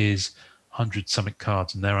set is 100 something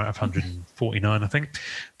cards, and they're out of 149, I think.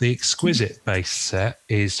 The exquisite base set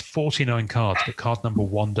is 49 cards, but card number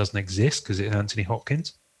 1 doesn't exist because it's Anthony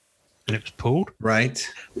Hopkins. And it was pulled. Right.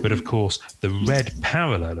 But of course, the red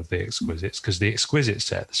parallel of the exquisites, because the exquisite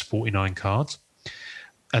set, there's 49 cards.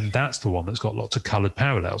 And that's the one that's got lots of coloured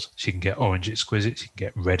parallels. So you can get orange exquisites, you can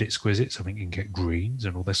get red exquisites, I think you can get greens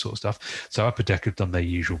and all this sort of stuff. So Upper Deck have done their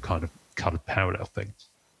usual kind of coloured parallel thing.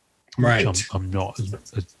 Right. Which I'm not as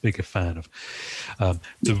big a fan of.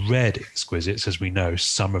 The red exquisites, as we know,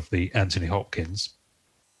 some of the Anthony Hopkins,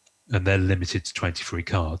 and they're limited to 23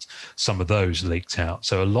 cards. Some of those leaked out.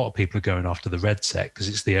 So a lot of people are going after the red set because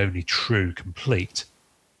it's the only true complete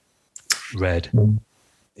red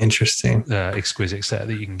interesting exquisite set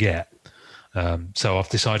that you can get. So I've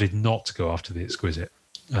decided not to go after the exquisite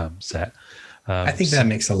set. I think that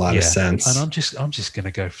makes a lot of sense. And I'm just going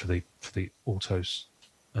to go for the autos,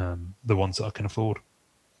 the ones that I can afford.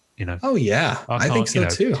 You know. Oh yeah, I think so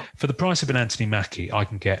too. For the price of an Anthony Mackie, I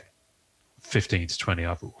can get 15 to 20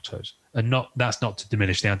 other autos, and that's not to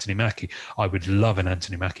diminish the Anthony Mackie. I would love an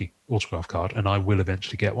Anthony Mackie autograph card, and I will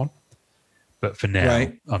eventually get one. But for now,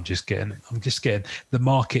 I'm just getting. The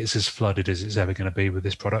market is as flooded as it's ever going to be with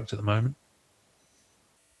this product at the moment.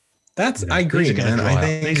 I agree.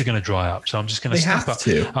 These are going to dry up, so I'm just going to snap up.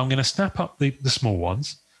 I'm going to snap up the small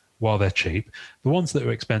ones while they're cheap. The ones that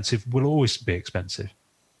are expensive will always be expensive.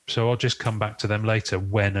 So I'll just come back to them later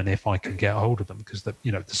when and if I can get a hold of them, because the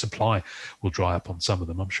supply will dry up on some of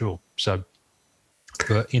them, I'm sure. So,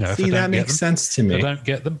 but if that makes sense to me. If I don't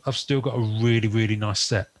get them, I've still got a really, really nice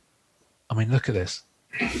set. I mean, look at this.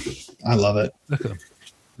 I love it. Look at them.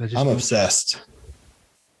 I'm obsessed.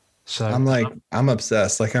 So I'm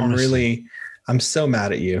obsessed. Like I'm so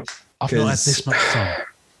mad at you. I've not had this much fun.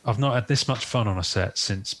 I've not had this much fun on a set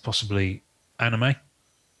since possibly Anime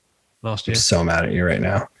last year. I'm so mad at you right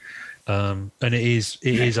now. And it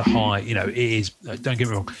is a high, it is, don't get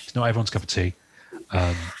me wrong, it's not everyone's cup of tea.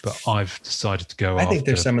 But I've decided to go I think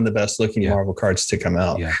they're some of the best looking Marvel cards to come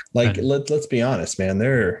out. Yeah. Let's be honest, man,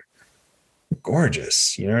 they're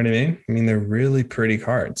gorgeous. You know what I mean? I mean, they're really pretty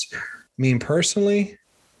cards. I mean, personally,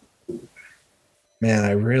 man,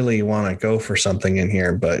 I really want to go for something in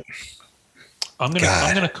here, but I'm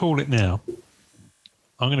gonna call it now.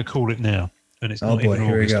 And it's not even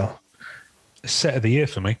here August. We go. Set of the year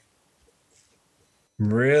for me.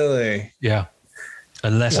 Really? Yeah.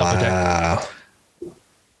 Unless Upper Deck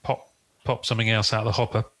pop something else out of the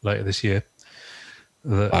hopper later this year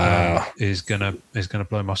that is gonna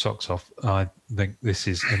blow my socks off. I think this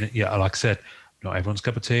is, like I said, not everyone's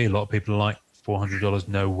cup of tea. A lot of people are like $400.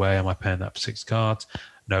 No way am I paying that for 6 cards.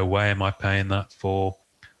 No way am I paying that for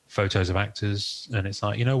photos of actors. And it's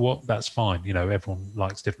like, you know what? That's fine. Everyone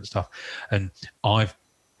likes different stuff. And I've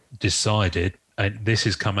decided, and this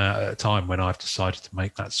has come out at a time when I've decided to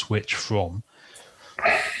make that switch from,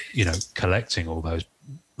 collecting all those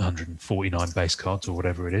 149 base cards or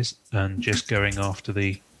whatever it is, and just going after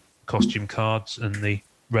the costume cards and the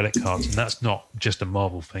relic cards. And that's not just a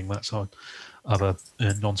Marvel thing. That's on other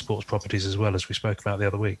non-sports properties as well, as we spoke about the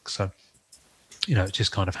other week. So, it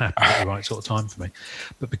just kind of happened at the right sort of time for me.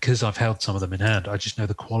 But because I've held some of them in hand, I just know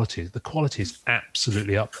the quality is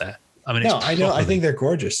absolutely up there. I mean, I know. I think they're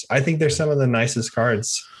gorgeous. I think they're some of the nicest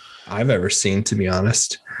cards I've ever seen, to be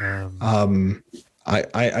honest.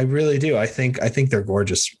 I really do. I think they're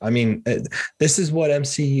gorgeous. I mean, this is what an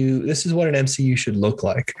MCU should look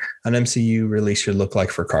like. An MCU release should look like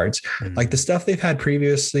for cards. Like the stuff they've had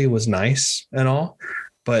previously was nice and all,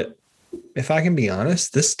 but if I can be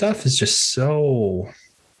honest, this stuff is just so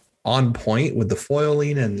on point with the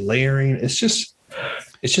foiling and layering. It's just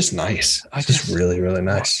nice. It's just really, really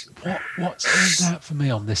nice. What stands out for me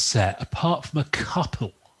on this set, apart from a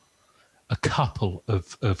couple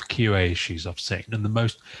of QA issues I've seen, and the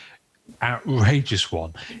most outrageous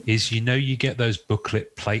one is, you get those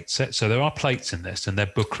booklet plate sets. So there are plates in this, and they're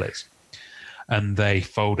booklets, and they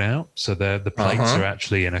fold out. So the plates are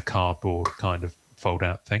actually in a cardboard kind of fold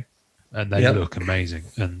out thing, and they look amazing.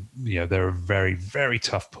 And they're a very, very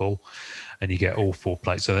tough pull, and you get all 4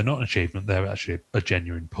 plates. So they're not an achievement; they're actually a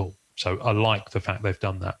genuine pull. So I like the fact they've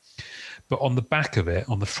done that. But on the back of it,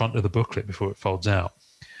 on the front of the booklet before it folds out,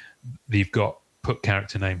 you've got put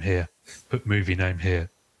character name here, put movie name here,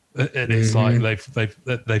 And it's like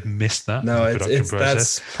they've missed that. No, in the production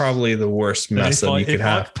process. That's probably the worst mess up you could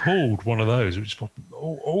have. I pulled one of those, which is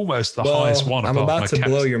almost the highest one. I'm about to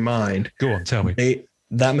blow your mind. Go on, tell me.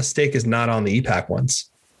 That mistake is not on the EPAC ones.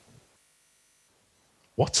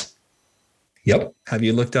 What? Yep. Have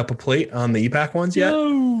you looked up a plate on the EPAC ones yet?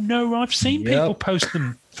 No. I've seen people post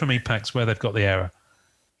them from EPACs where they've got the error.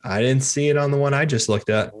 I didn't see it on the one I just looked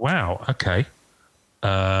at. Wow. Okay.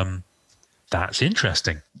 That's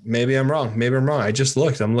interesting. Maybe I'm wrong. I just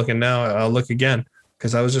looked. I'm looking now. I'll look again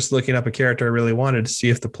because I was just looking up a character I really wanted to see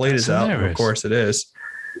if the plate is out. And of course it is.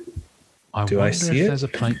 Do I see if there's a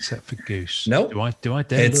plate set for Goose? Nope. Do I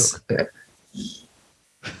dare look?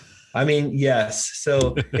 I mean, yes.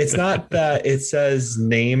 So it's not that it says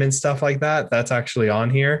name and stuff like that. That's actually on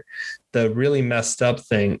here. The really messed up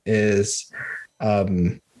thing is,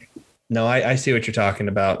 no, I see what you're talking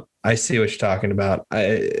about.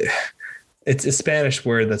 It's a Spanish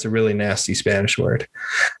word that's a really nasty Spanish word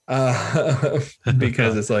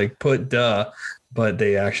because it's like put duh, but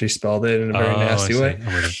they actually spelled it in a very nasty way.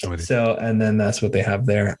 I'm with you. So, and then that's what they have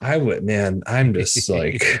there. I'm just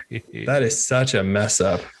like, that is such a mess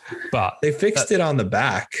up. But they fixed it on the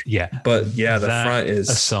back. Yeah. But yeah, the front is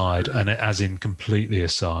aside, and as in completely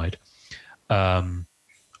aside. I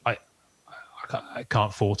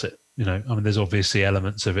can't fault it. You know, I mean, there's obviously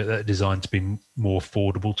elements of it that are designed to be more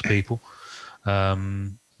affordable to people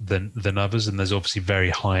than others, and there's obviously very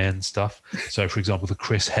high end stuff. So, for example, the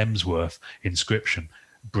Chris Hemsworth inscription,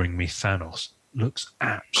 "Bring me Thanos," looks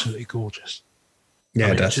absolutely gorgeous.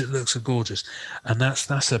 Yeah, it does. It looks gorgeous, and that's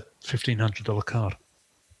a $1,500 card.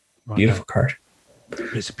 Right, beautiful card.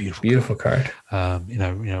 It's a beautiful card. You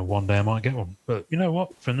know, one day I might get one, but you know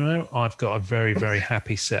what? For now, I've got a very, very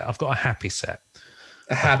happy set. I've got a happy set.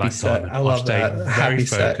 A happy set. I love that. Very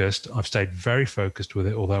focused. I've stayed very focused with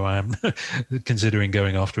it, although I am considering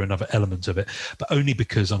going after another element of it, but only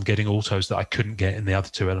because I'm getting autos that I couldn't get in the other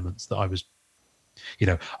two elements that I was. You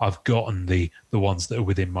know, I've gotten the ones that are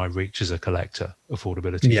within my reach as a collector,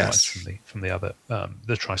 affordability wise from the other,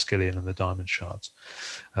 the Triskelion and the Diamond Shards.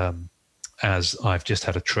 As I've just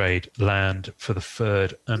had a trade land for the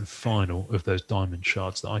third and final of those Diamond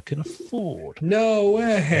Shards that I can afford. No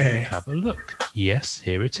way. Have a look. Yes,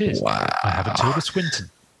 here it is. Wow. I have a Tilda Swinton.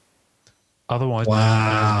 Otherwise known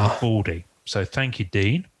as Baldy. So thank you,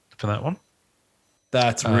 Dean, for that one.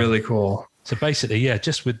 That's really cool. So basically, yeah,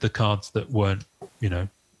 just with the cards that weren't, you know,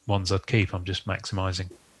 ones I'd keep, I'm just maximizing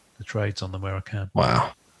the trades on them where I can.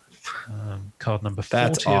 Wow. Card number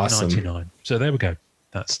 40 of 99. So there we go.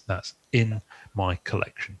 That's in my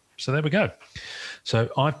collection. So there we go. So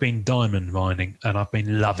I've been diamond mining and I've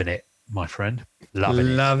been loving it, my friend.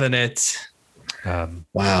 Loving it.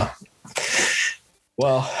 Wow.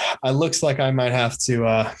 Well, it looks like I might have to.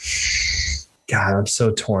 God, I'm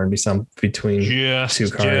so torn between two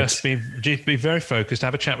cards. Just be very focused.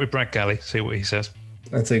 Have a chat with Brad Galley. See what he says.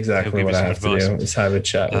 That's exactly what I have to do. Is have a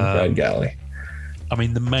chat with Brad Galley. I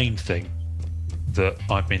mean, the main thing that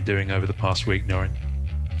I've been doing over the past week, Norrin.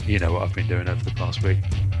 You know what I've been doing over the past week.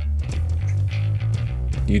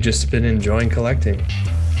 You just been enjoying collecting.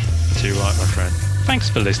 Too right, my friend. Thanks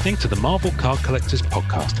for listening to the Marvel Card Collectors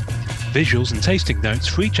podcast. Visuals and tasting notes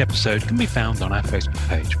for each episode can be found on our Facebook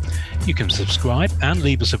page. You can subscribe and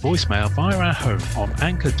leave us a voicemail via our home on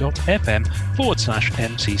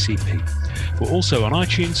anchor.fm/MCCP. We're also on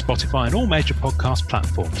iTunes, Spotify, and all major podcast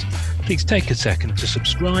platforms. Please take a second to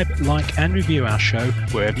subscribe, like, and review our show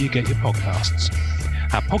wherever you get your podcasts.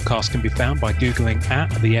 Our podcast can be found by Googling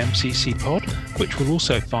 @the MCC Pod, which will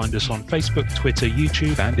also find us on Facebook, Twitter,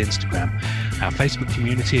 YouTube, and Instagram. Our Facebook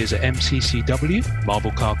community is at MCCW,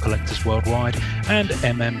 Marvel Card Collectors Worldwide, and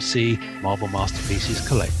MMC, Marvel Masterpieces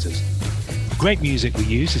Collectors. The great music we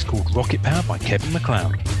use is called Rocket Power by Kevin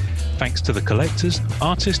MacLeod. Thanks to the collectors,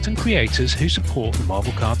 artists, and creators who support the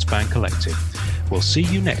Marvel Cards Fan Collective. We'll see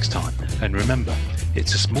you next time, and remember,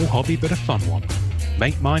 it's a small hobby but a fun one.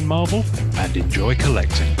 Make mine Marvel and enjoy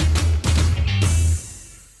collecting.